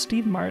 you know,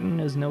 Steve Martin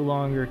is no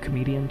longer a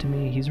comedian to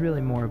me. He's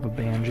really more of a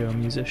banjo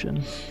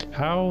musician.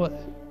 How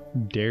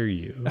dare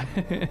you?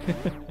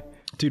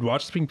 Dude,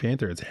 watch the Pink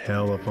Panther. It's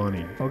hella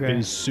funny. Okay. It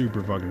is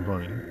super fucking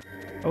funny.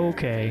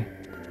 Okay.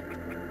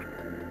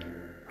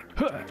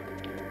 Huh.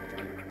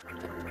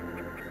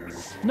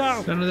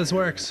 No! None of this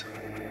works.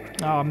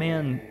 Oh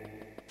man,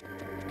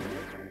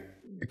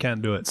 I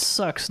can't do it it.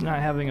 sucks not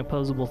having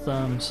opposable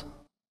thumbs.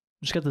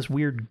 Just got this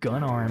weird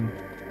gun arm.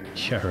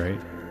 Yeah, right.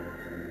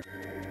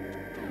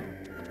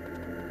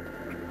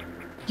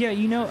 Yeah,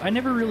 you know, I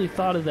never really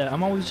thought of that.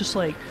 I'm always just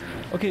like,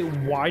 okay,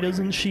 why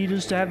doesn't she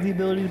just have the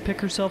ability to pick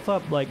herself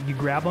up? Like, you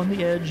grab on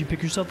the edge, you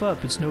pick yourself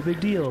up. It's no big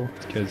deal.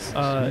 Because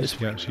she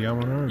got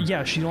one arm.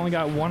 Yeah, she's only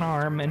got one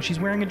arm, and she's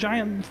wearing a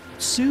giant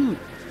suit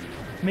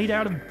made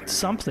out of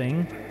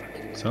something.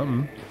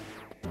 Something.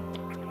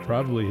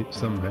 Probably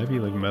something heavy,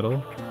 like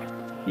metal.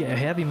 Yeah,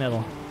 heavy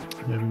metal.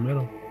 Heavy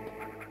metal.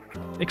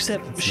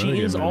 Except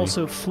she is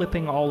also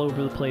flipping all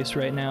over the place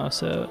right now,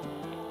 so...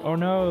 Oh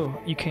no,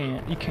 you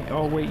can't. You can't.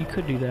 Oh wait, you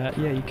could do that.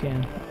 Yeah, you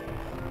can.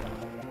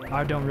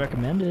 I don't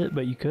recommend it,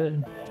 but you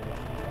could.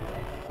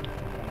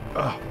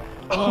 Oh,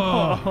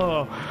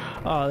 oh,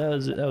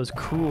 that was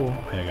cruel.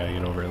 I gotta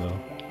get over it, though.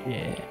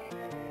 Yeah,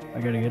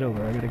 I gotta get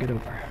over.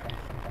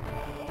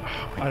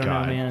 Oh I don't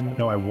know, man.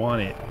 No, I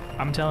want it.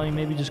 I'm telling you,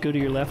 maybe just go to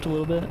your left a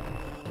little bit.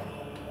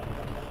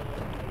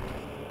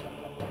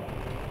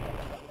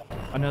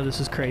 I know this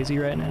is crazy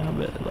right now,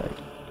 but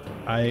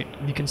like,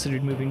 you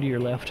considered moving to your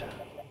left?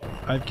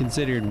 I've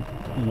considered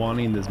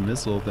wanting this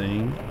missile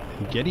thing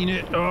and getting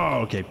it. Oh,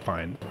 okay,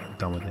 fine. I'm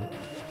done with it.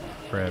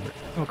 Forever.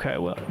 Okay,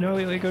 well, no,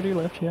 wait, go to your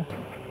left, yeah.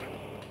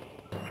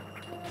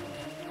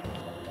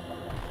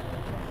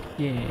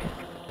 Yeah.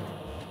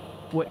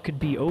 What could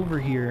be over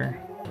here?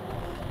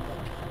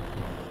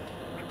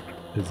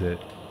 Is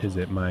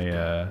it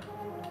my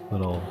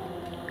little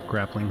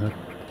grappling hook?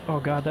 Oh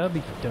god, that would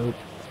be dope.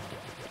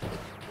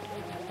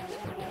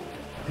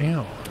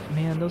 Ow.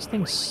 Man, those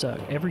things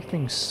suck.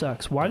 Everything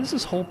sucks. Why does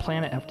this whole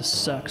planet have to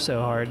suck so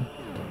hard?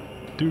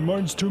 Dude,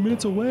 Martin's 2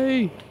 minutes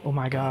away. Oh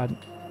my god.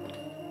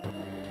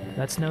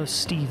 That's no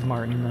Steve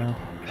Martin, though.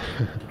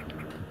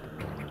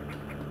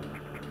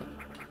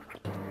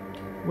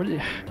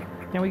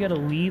 Now we gotta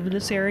leave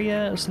this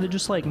area, so they're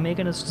just like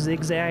making us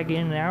zigzag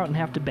in and out and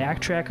have to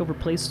backtrack over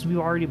places we've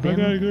already been.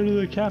 I gotta go to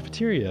the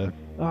cafeteria.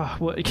 Oh,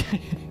 what?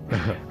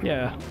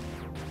 Yeah.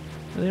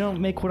 They don't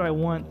make what I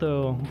want,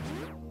 though.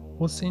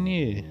 What's in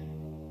here?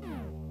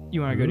 You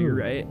wanna go to your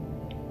right?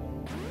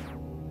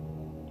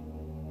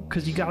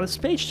 Because you got a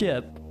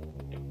spaceship.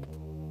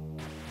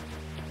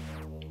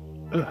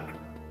 Ugh.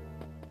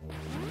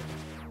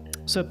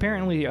 So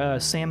apparently,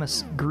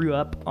 Samus grew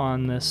up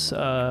on this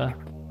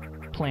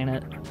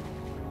planet,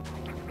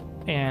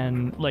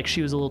 and like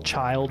she was a little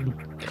child,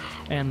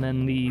 and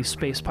then the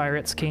space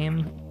pirates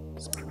came,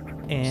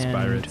 and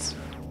Spirates.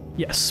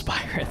 yes,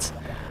 pirates,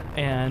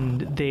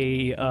 and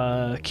they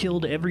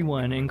killed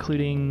everyone,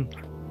 including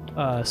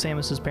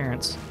Samus's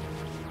parents.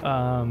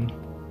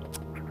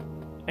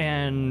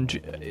 And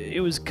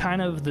it was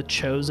kind of the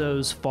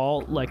Chozo's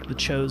fault. Like the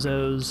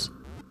Chozos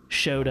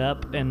showed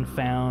up and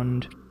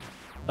found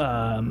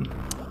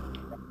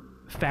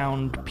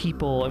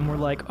people and were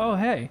like, oh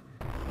hey,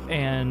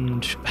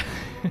 and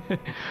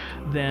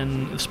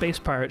then the space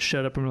pirates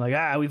showed up and were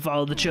like, we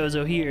followed the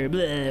Chozo here,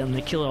 blah, and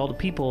they killed all the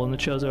people, and the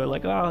Chozo are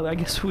like, oh, I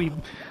guess we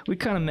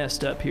kind of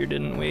messed up here,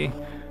 didn't we?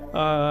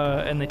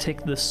 And they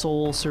take the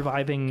sole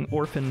surviving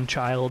orphan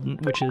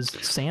child, which is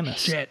Samus.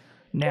 Shit.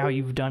 Now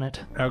you've done it.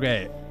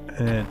 Okay.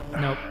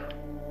 Nope.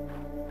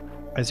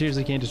 I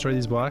seriously can't destroy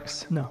these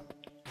blocks? No.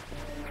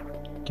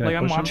 Can Like, I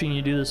I'm push watching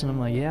you do this, and I'm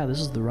like, yeah, this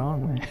is the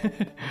wrong way.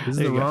 This is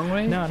the wrong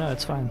way? No,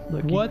 it's fine.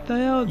 Look, What the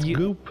hell? It's you,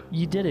 goop.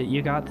 You did it.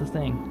 You got the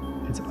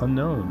thing. It's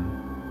unknown.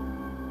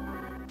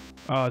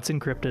 Oh, it's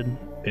encrypted.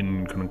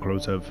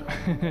 Inconclusive.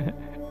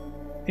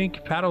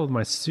 Ink paddle with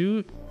my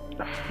suit.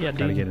 Yeah,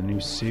 Gotta dude. get a new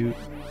suit.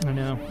 I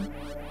know.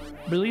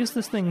 But at least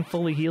this thing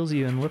fully heals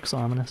you and looks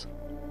ominous.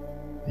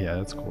 Yeah,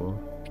 that's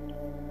cool.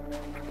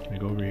 Can I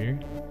go over here?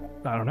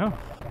 I don't know.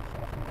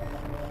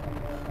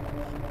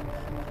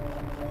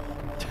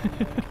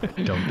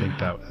 Don't think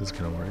that is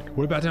gonna work.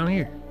 What about down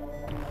here?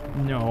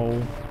 No.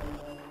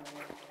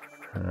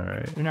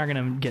 Alright. You're not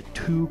gonna get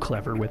too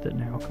clever with it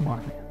now. Come on,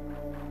 man.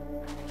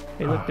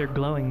 Hey, look, they're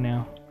glowing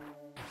now.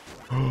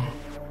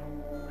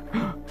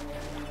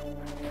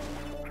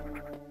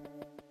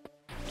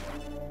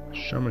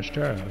 Show me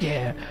stuff.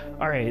 Yeah.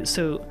 Alright,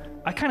 so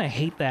I kind of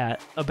hate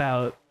that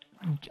about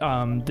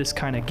this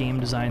kind of game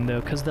design,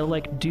 though, because they'll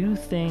like do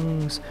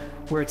things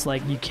where it's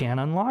like you can't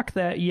unlock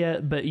that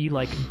yet, but you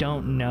like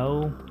don't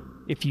know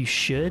if you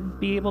should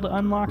be able to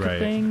unlock a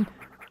thing,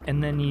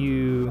 and then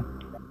you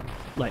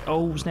like,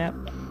 oh snap,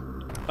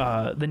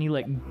 then you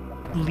like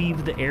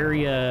leave the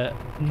area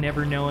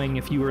never knowing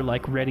if you were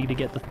like ready to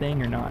get the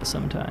thing or not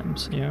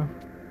sometimes, you know?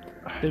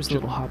 There's a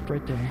little hop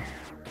right there.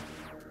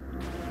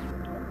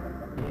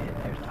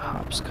 Yeah, there's the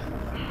hops.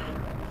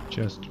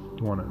 Just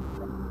wanna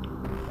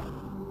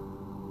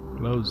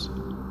close.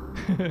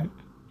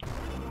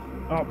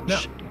 Oh no!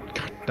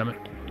 God damn it!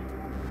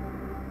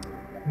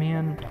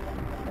 Man.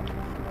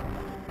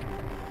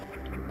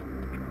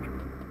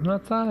 I'm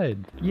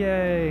outside.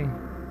 Yay.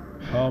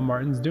 Oh,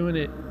 Martin's doing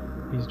it.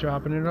 He's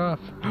dropping it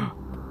off.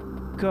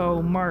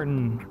 Go,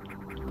 Martin.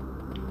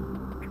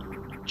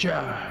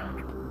 Ja.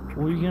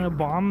 Were you gonna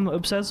bomb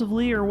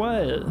obsessively or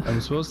what?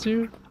 I'm supposed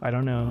to? I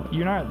don't know.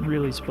 You're not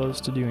really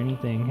supposed to do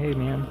anything. Hey,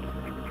 man.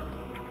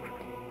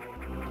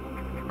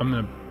 I'm in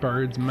a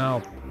bird's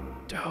mouth.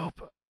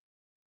 Dope.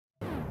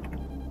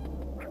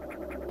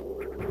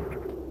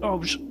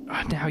 Oh,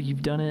 now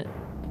you've done it.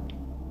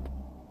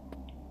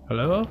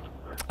 Hello?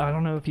 I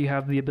don't know if you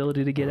have the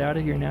ability to get out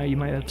of here now. You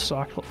might have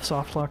soft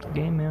locked the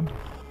game, man.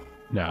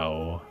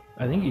 No.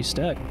 I think you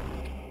stuck.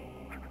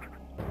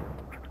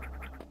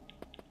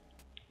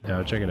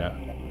 No, check it out.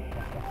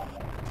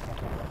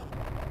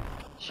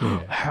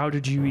 Yeah. How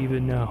did you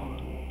even know?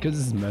 Because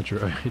this is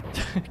Metroid.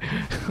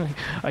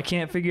 I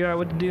can't figure out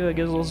what to do. I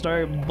guess I'll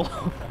start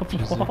blowing up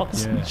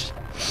walls. Yeah.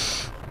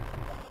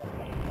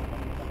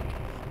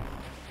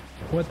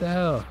 What the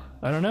hell?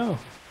 I don't know.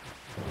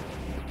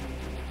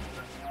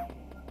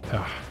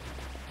 Ugh.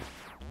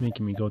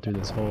 Making me go through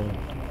this whole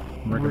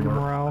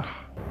Rigmarole.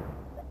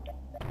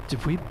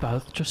 Did we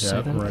both just say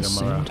that at the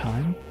same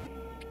time?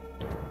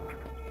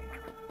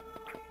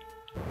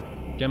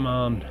 Come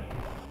on.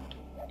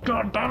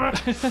 God damn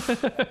it!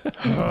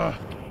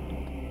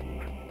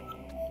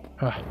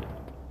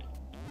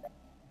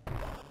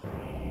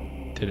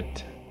 Did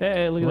it.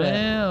 Hey, look at that.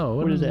 Wow,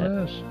 What is that?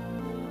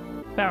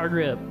 that? Power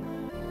grip.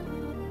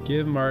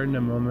 Give Martin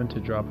a moment to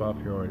drop off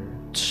your order.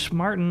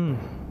 Martin,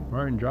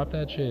 Martin, drop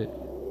that shit.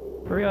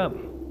 hurry up.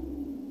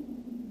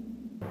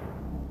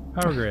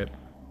 Power grip.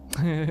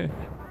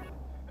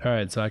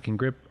 Alright, so I can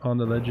grip on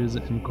the ledges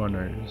and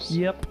corners.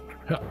 Yep.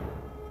 Ha.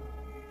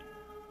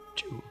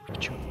 Choo,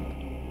 choo.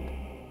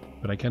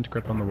 But I can't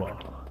grip on the wall.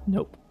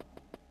 Nope.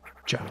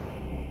 Cha.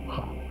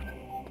 Ha.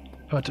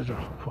 Ha, cha, cha,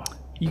 ha.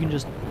 You can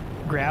just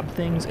grab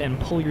things and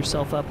pull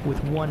yourself up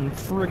with one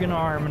friggin'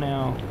 arm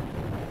now.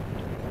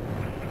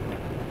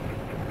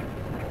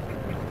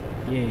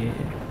 Yeah.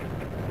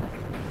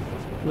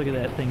 Look at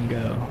that thing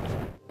go.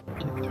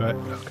 Do I?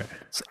 Okay.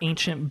 It's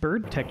ancient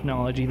bird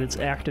technology that's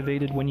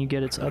activated when you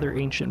get its other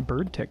ancient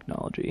bird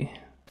technology.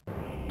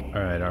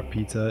 Alright, our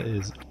pizza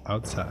is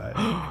outside.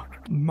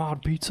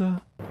 Mod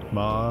Pizza.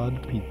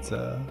 Mod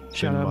Pizza.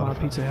 Shout out Mod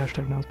Modified. Pizza,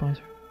 hashtag not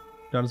sponsor.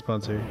 Not a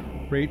sponsor.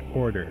 Rate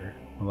order.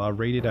 Well, I'll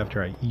rate it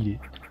after I eat it.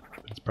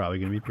 It's probably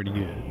gonna be pretty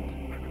good.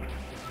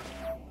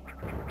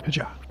 Good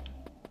job.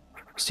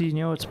 See, you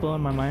know what's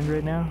blowing my mind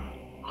right now?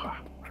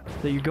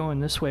 That you're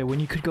going this way when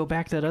you could go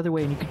back that other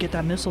way and you could get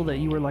that missile that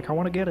you were like, I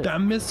want to get it. That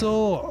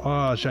missile!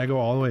 Should I go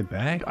all the way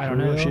back? I don't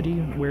know, should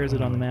you? Where is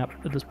it on the map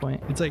at this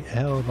point? It's like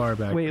hell far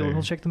back Wait, there.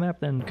 we'll check the map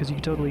then, because you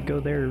could totally go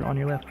there on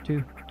your left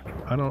too.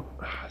 I don't...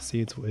 See,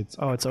 it's...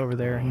 Oh, it's over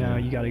there. No,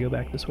 you gotta go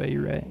back this way,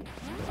 you're right.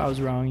 I was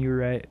wrong, you were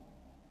right.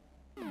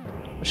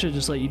 I should've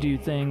just let you do your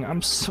thing.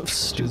 I'm so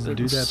stupid.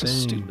 do that so thing.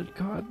 stupid.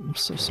 God, I'm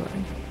so sorry.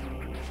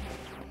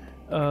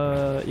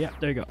 Yeah,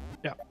 there you go.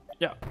 Yeah,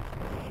 yeah.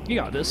 You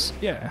got this.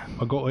 Yeah.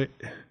 I'll go... Wait.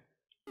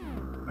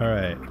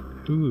 Alright.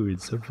 Ooh,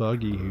 it's so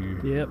foggy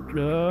here. Yep.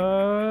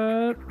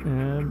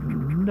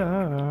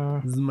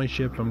 This is my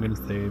ship I'm gonna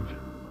save.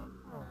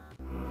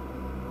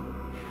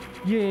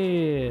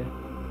 Yeah.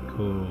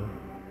 Cool.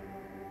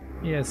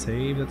 Yeah,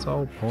 save. That's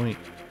all point.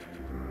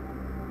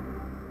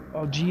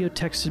 Oh, Gio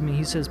texted me.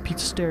 He says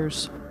pizza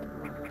stairs.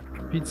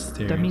 Pizza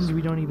stairs. That means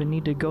we don't even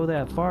need to go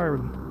that far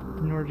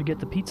in order to get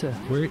the pizza.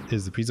 Where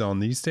is the pizza on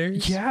these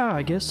stairs? Yeah,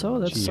 I guess so.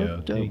 That's so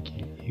Gio, dope. thank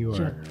you. You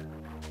Yeah. are...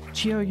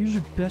 Gio, you're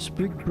the best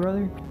big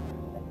brother.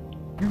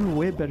 You're a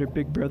way better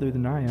big brother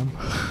than I am.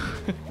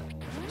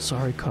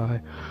 Sorry, Kai.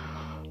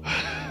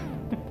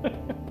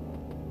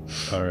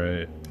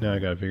 Alright, now I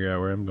gotta figure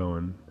out where I'm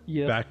going.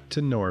 Yep. Back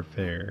to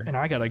Norfair. And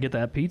I gotta get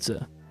that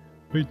pizza.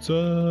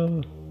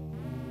 Pizza!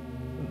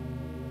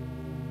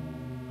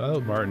 I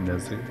hope Martin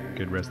has a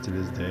good rest of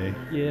his day.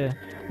 Yeah,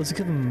 let's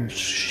give him a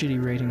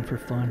shitty rating for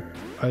fun.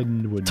 I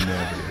would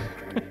never.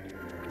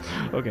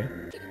 Okay.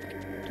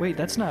 Wait,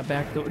 that's not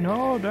back though.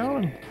 No,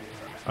 down.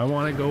 I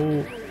want to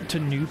go... To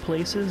new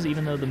places,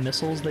 even though the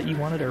missiles that you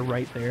wanted are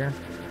right there.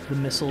 The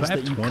missiles I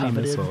have that you 20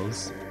 coveted.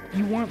 missiles.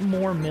 You want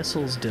more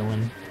missiles,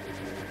 Dylan.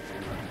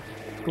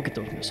 Go get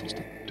those missiles,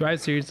 Dylan. Do I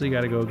seriously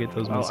gotta go get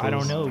those missiles? Oh, I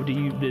don't know.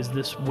 Is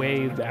this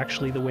way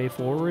actually the way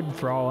forward?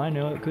 For all I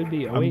know, it could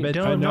be. Oh, I wait, bet-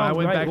 Dylan, no, I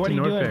went right, back what to are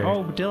you doing? Norfair.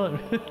 Oh,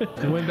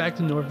 Dylan. I went back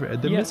to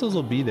Norfair. The Yeah. missiles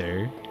will be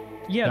there.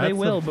 Yeah, they That's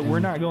will, the- but we're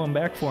not going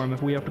back for them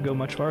if we have to go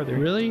much farther.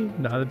 Really?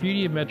 No, the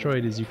beauty of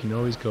Metroid is you can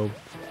always go...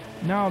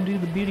 No, dude,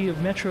 the beauty of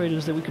Metroid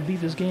is that we could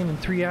beat this game in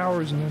 3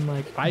 hours and then,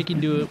 like... I can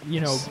do it. You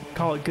know,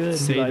 call it good.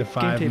 Say and be the like,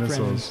 5 game tape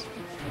missiles.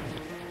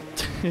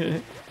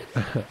 friends.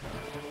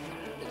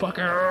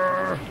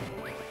 Fucker!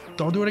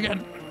 Don't do it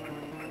again!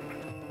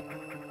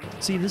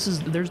 See,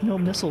 there's no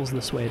missiles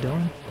this way,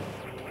 Dylan.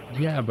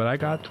 Yeah, but I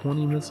got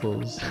 20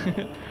 missiles.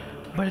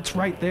 But it's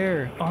right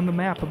there on the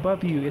map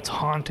above you. It's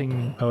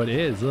haunting. Oh, it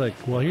is. Look.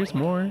 Well, here's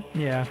more.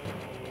 Yeah.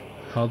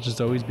 I'll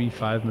just always be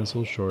 5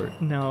 missiles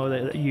short.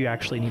 No, you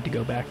actually need to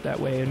go back that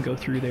way and go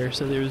through there.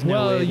 So there's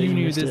no way that you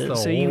knew missed this it. the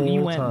So you whole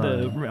went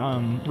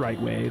time. the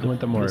right way. I went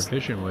the more This-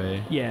 efficient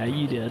way. Yeah,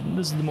 you did.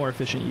 This is the more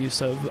efficient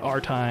use of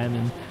our time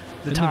and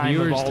the And the time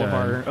of viewers' all of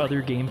our time.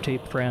 other game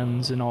tape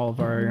friends and all of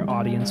our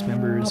audience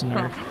members and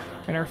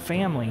our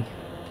family.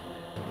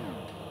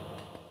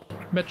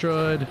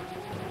 Metroid.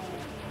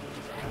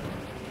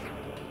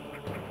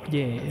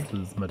 Yeah. This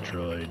is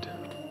Metroid.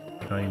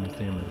 Not even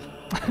Samus.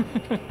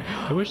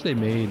 I wish they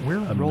made We're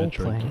a role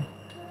Metroid. playing.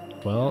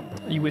 Well,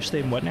 You wish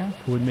they what now?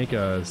 would make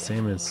a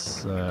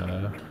Samus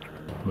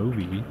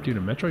movie. Dude, a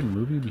Metroid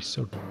movie would be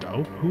so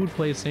dope. Who would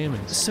play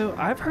Samus? So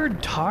I've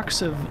heard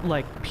talks of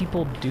like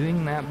people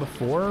doing that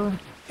before,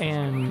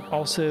 and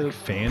also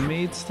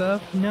Fan-made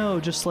stuff? no,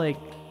 just like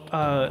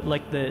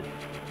that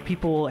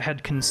people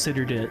had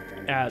considered it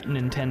at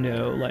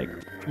Nintendo, like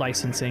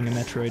licensing a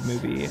Metroid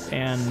movie,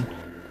 and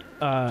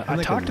I like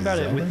a talked about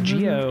it with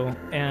Zelda Gio,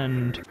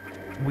 and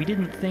we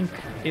didn't think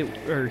it,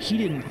 or he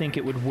didn't think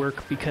it would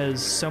work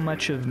because so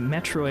much of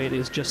Metroid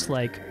is just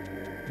like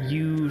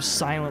you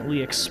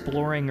silently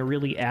exploring a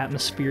really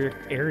atmospheric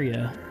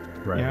area.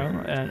 Right. You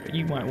know, and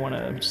you might want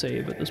to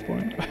save at this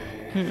point.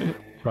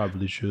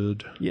 Probably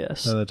should.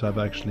 Yes. Now that I've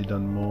actually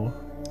done more.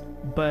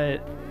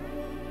 But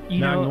You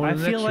Now know, go to I the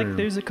feel next like room.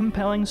 there's a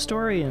compelling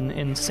story in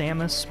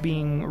Samus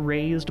being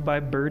raised by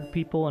bird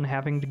people and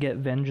having to get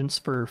vengeance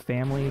for her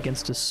family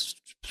against a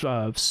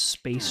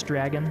space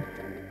dragon.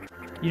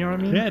 You know what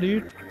I mean? Yeah,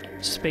 dude.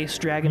 Space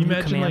dragon Can who you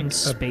imagine,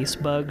 commands like, space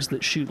bugs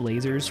that shoot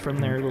lasers from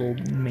their little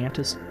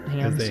mantis As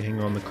hands. they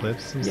hang on the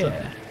cliffs and Yeah.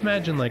 stuff.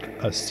 Imagine like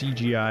a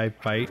CGI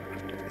fight,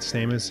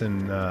 Samus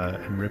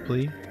and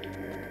Ripley.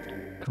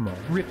 Come on.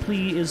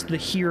 Ripley is the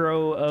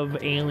hero of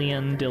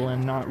Alien, Dillon,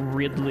 not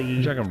Ridley.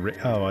 You're talking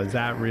oh, is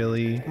that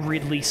really?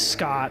 Ridley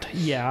Scott,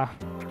 yeah.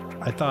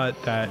 I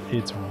thought that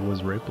it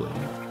was Ripley.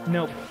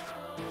 Nope.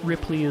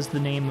 Ripley is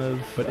the name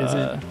of... But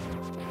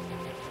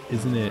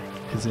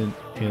isn't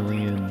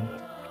Alien,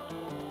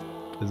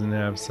 doesn't it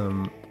have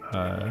some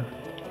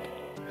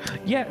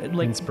yeah,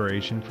 like...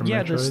 inspiration from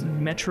yeah, Metroid? this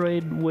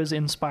Metroid was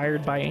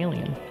inspired by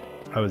Alien.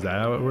 Oh, is that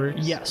how it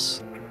works?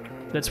 Yes.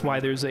 That's why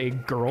there's a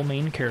girl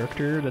main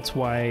character. That's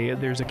why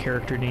there's a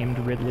character named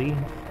Ridley.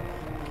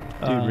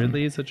 Dude,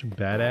 Ridley is such a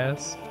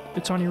badass.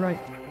 It's on your right.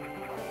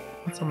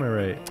 What's on my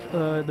right?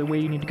 The way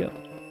you need to go.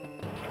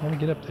 I want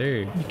to get up there.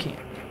 You can't.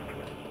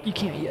 You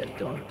can't yet,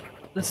 don't.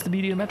 That's the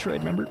beauty of Metroid,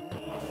 remember?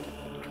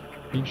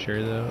 Are you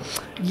sure though?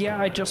 Yeah,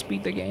 I just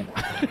beat the game.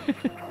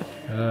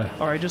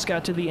 Or I just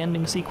got to the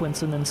ending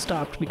sequence and then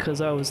stopped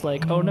because I was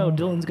like, oh no,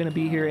 Dillon's gonna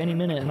be here any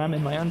minute and I'm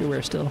in my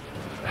underwear still.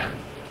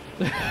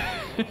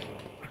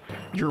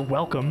 You're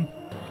welcome.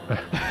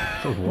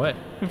 For what?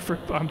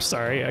 I'm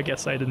sorry, I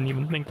guess I didn't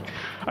even think...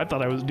 I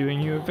thought I was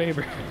doing you a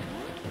favor.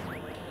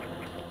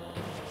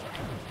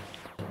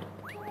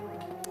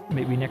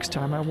 Maybe next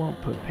time I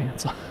won't put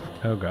pants on.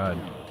 Oh god.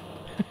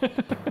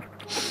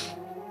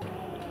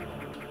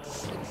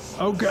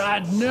 Oh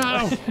god,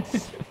 no!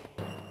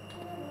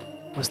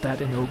 Was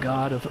that an oh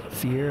god of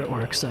fear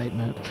or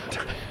excitement?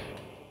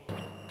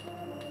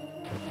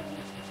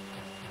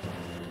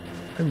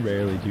 I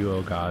rarely do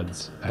oh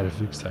gods out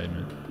of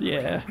excitement.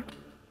 Yeah.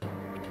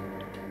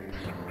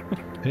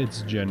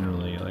 It's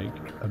generally like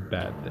a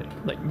bad thing.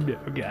 Like, no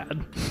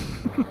god.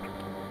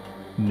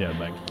 No,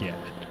 my god.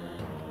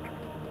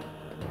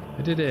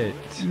 I did it.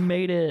 You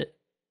made it.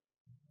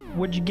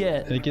 What'd you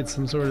get? Did I get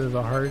some sort of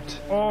a heart?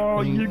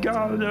 Oh, thing? you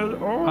got it.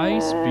 Oh.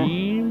 Ice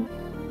beam?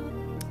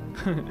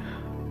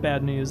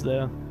 Bad news,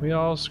 though. We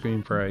all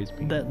scream for ice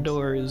beam. That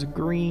door is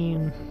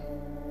green.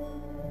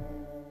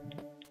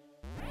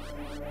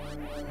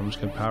 I'm just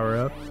gonna power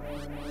up.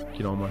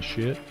 Get all my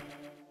shit.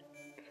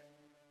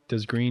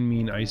 Does green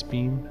mean ice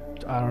beam?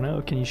 I don't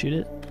know. Can you shoot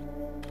it?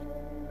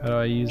 How do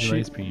I use Shoot. an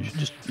ice beam? You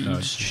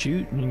just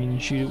shoot, and you can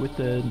shoot it with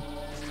the...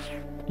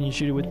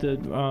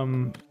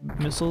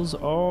 missiles.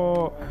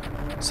 Oh,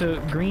 so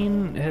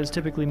green has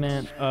typically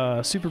meant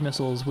super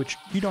missiles, which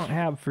you don't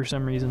have for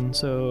some reason.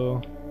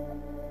 So,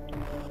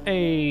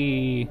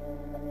 hey,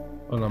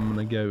 Well, I'm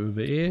gonna go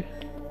over here.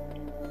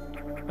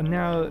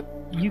 now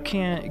you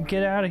can't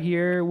get out of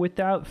here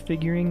without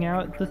figuring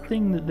out the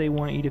thing that they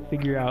want you to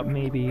figure out.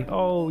 Maybe.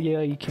 Oh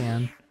yeah, you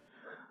can.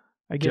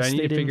 I Do guess I need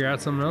they to didn't. figure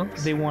out something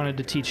else? They wanted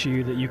to teach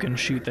you that you can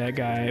shoot that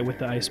guy with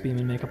the ice beam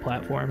and make a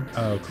platform.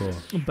 Oh, cool.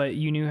 But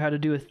you knew how to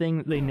do a thing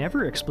that they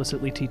never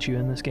explicitly teach you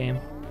in this game,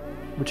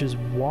 which is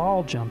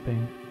wall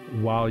jumping.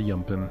 While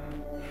yumping.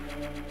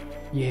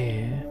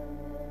 Yeah.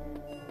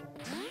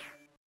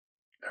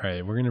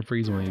 Alright, we're gonna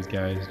freeze one of these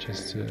guys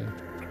just to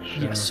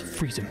show. Yes,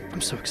 freeze him. I'm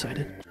so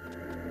excited.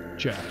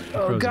 Ja,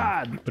 Oh frozen.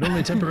 god! But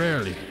only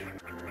temporarily.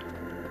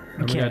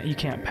 You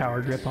can't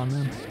power grip on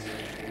them.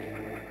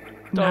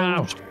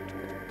 No!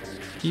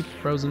 Keep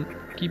frozen.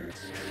 Keep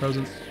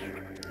frozen.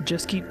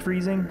 Just keep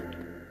freezing.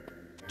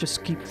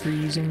 Just keep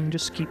freezing.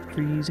 Just keep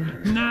freezing.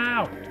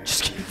 No!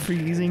 Just keep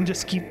freezing.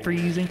 Just keep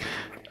freezing.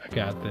 I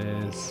got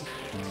this.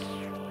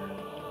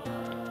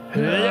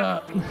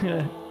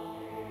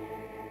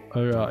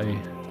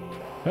 Alright.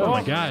 Oh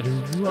my god,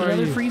 who are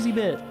Another you? freezy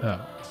bit.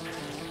 Oh.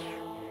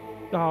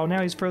 Oh,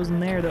 now he's frozen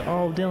there.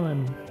 Oh,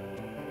 Dillon.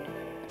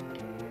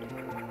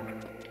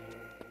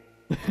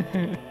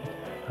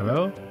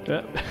 Hello?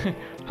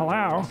 Hello.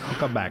 I'll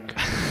come back.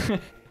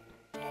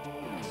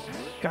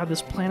 God,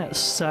 this planet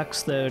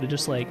sucks though. To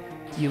just like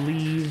you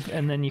leave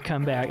and then you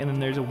come back and then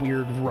there's a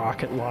weird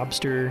rocket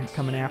lobster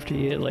coming after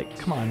you. Like,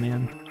 come on,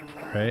 man.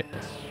 Right?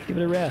 Give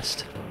it a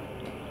rest.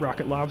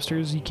 Rocket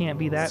lobsters, you can't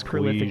be that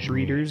prolific Squeeze me.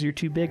 breeders. You're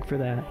too big for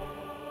that.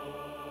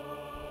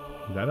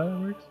 Is that how that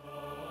works?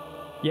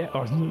 Yeah.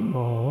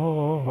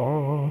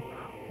 Oh,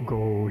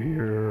 go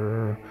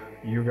here.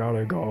 You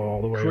gotta go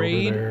all the way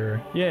Kraid? over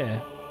there.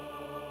 Yeah.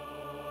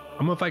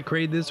 I'm gonna fight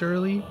Kraid this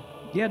early?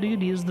 Yeah,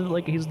 dude. He's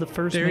the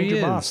first There he major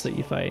is. boss that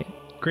you fight.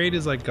 Kraid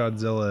is like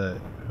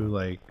Godzilla who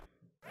like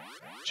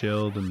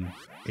chilled and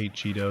ate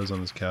Cheetos on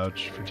his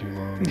couch for too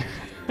long.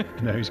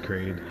 Now he's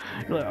Kraid.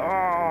 You're like,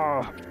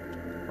 oh,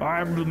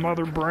 I'm the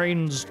Mother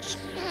Brain's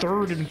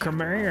third in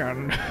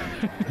command.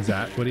 Is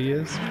that what he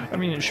is? I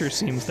mean, it sure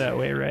seems that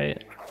way,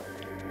 right?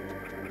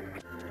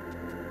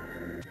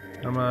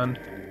 Come on.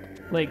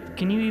 Like,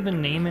 can you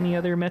even name any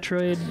other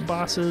Metroid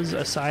bosses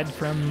aside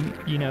from,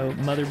 you know,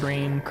 Mother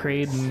Brain,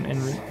 Kraid,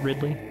 and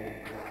Ridley?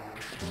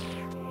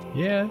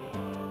 Yeah.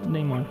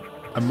 Name one.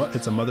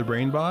 It's a mother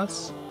brain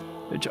boss?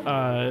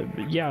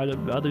 Yeah,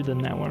 other than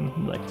that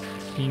one, like,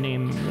 can you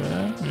name...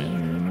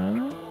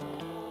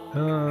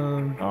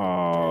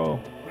 Oh.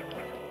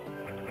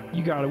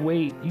 You gotta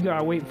wait. You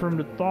gotta wait for him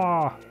to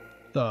thaw.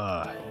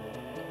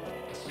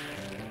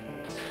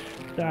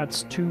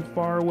 That's too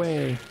far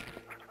away.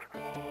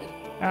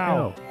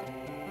 Ow.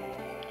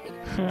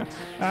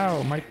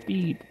 Ow, my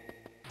feet.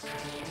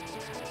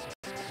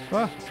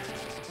 Ah.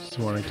 Just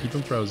want to keep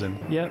him frozen.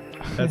 Yep.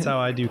 That's how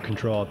I do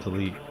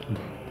Control-Alt-Delete.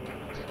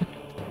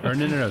 Or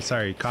no,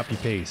 sorry,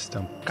 copy-paste.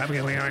 Copy.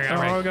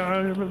 Oh,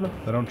 God.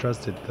 I don't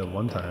trust it the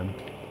one time.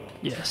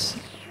 Yes.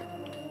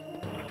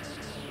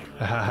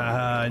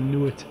 I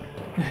knew it.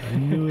 I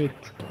knew it.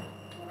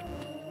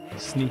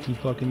 Sneaky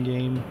fucking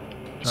game.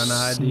 Trying to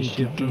hide this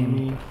shit from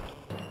me.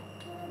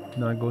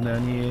 Not go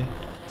down here.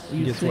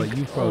 Guess what?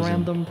 You frozen. A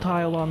random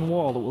tile on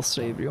wall will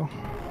save you.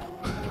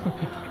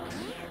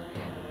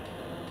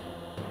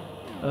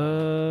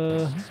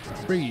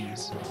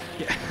 Freeze.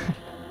 Yeah.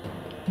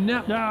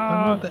 No.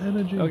 I want the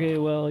energy. Okay,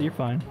 well, you're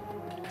fine.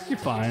 You're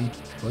fine.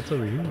 What's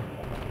over here?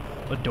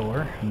 A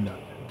door? No.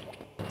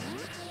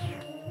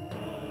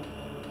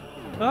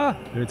 Ah!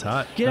 It's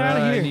hot. Get out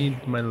of here. I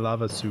need my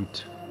lava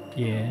suit.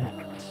 Yeah.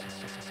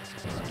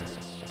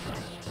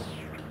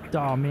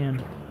 Oh,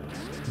 man.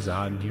 Is it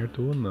hot in here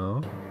too?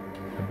 No.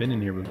 I've been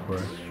in here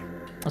before.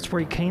 That's where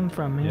he came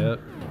from, man. Yep.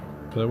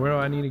 But where do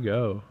I need to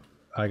go?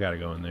 I gotta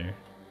go in there.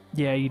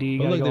 Yeah, you do. You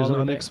but gotta look, go there's all an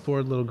the way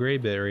unexplored little gray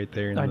bit right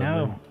there. In I the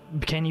know.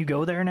 room. Can you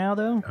go there now,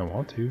 though? I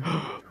want to.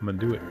 I'm gonna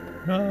do it.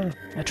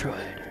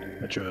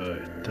 Metroid.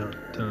 Metroid. Dun,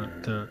 dun,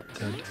 dun,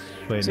 dun.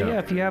 Wait, So no. yeah,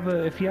 if you have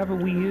a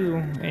Wii U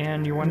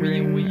and you're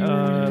wondering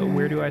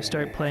where do I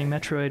start playing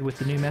Metroid with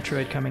the new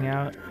Metroid coming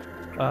out,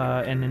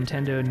 and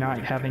Nintendo not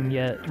having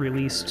yet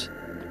released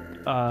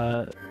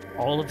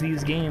all of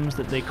these games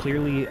that they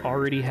clearly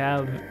already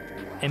have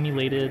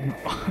emulated.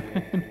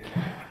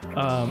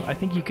 I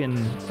think you can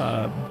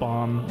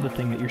bomb the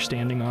thing that you're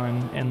standing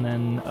on, and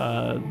then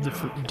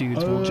the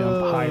dudes will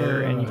jump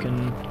higher, and you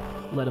can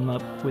let them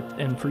up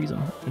and freeze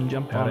them and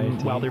jump on them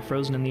while they're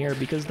frozen in the air,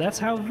 because that's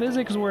how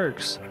physics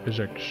works.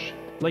 Physics.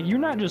 Like, you're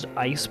not just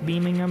ice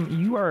beaming them,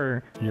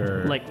 you're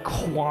like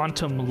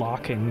quantum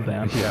locking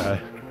them. Yeah.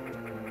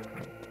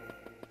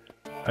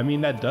 I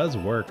mean, that does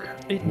work.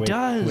 It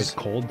does. With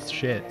cold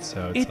shit,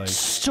 so it's like...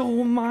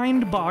 so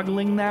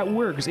mind-boggling that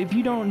works. If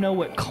you don't know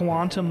what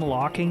quantum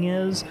locking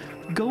is,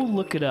 go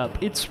look it up.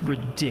 It's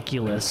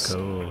ridiculous. That's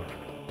cool.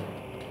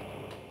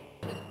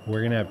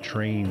 We're gonna have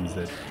trains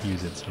that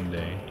use it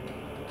someday.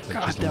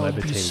 God, just that would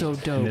be levitate. so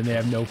dope. And then they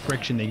have no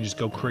friction. They can just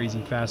go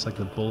crazy fast like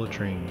the bullet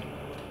train.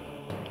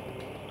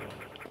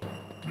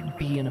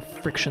 Be in a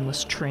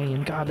frictionless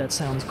train. God, that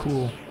sounds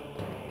cool.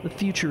 The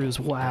future is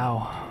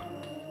wow.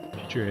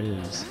 Future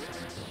is.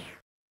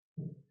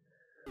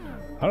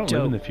 I don't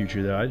live in the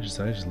future though. I just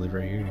live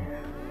right here.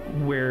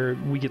 Where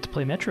we get to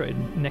play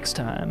Metroid next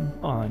time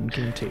on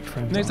Game Tape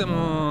Friends. Next time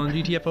on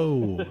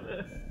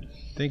GTFO.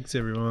 Thanks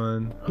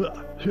everyone.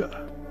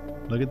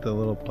 Look at the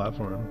little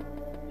platform.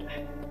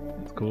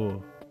 It's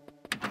cool.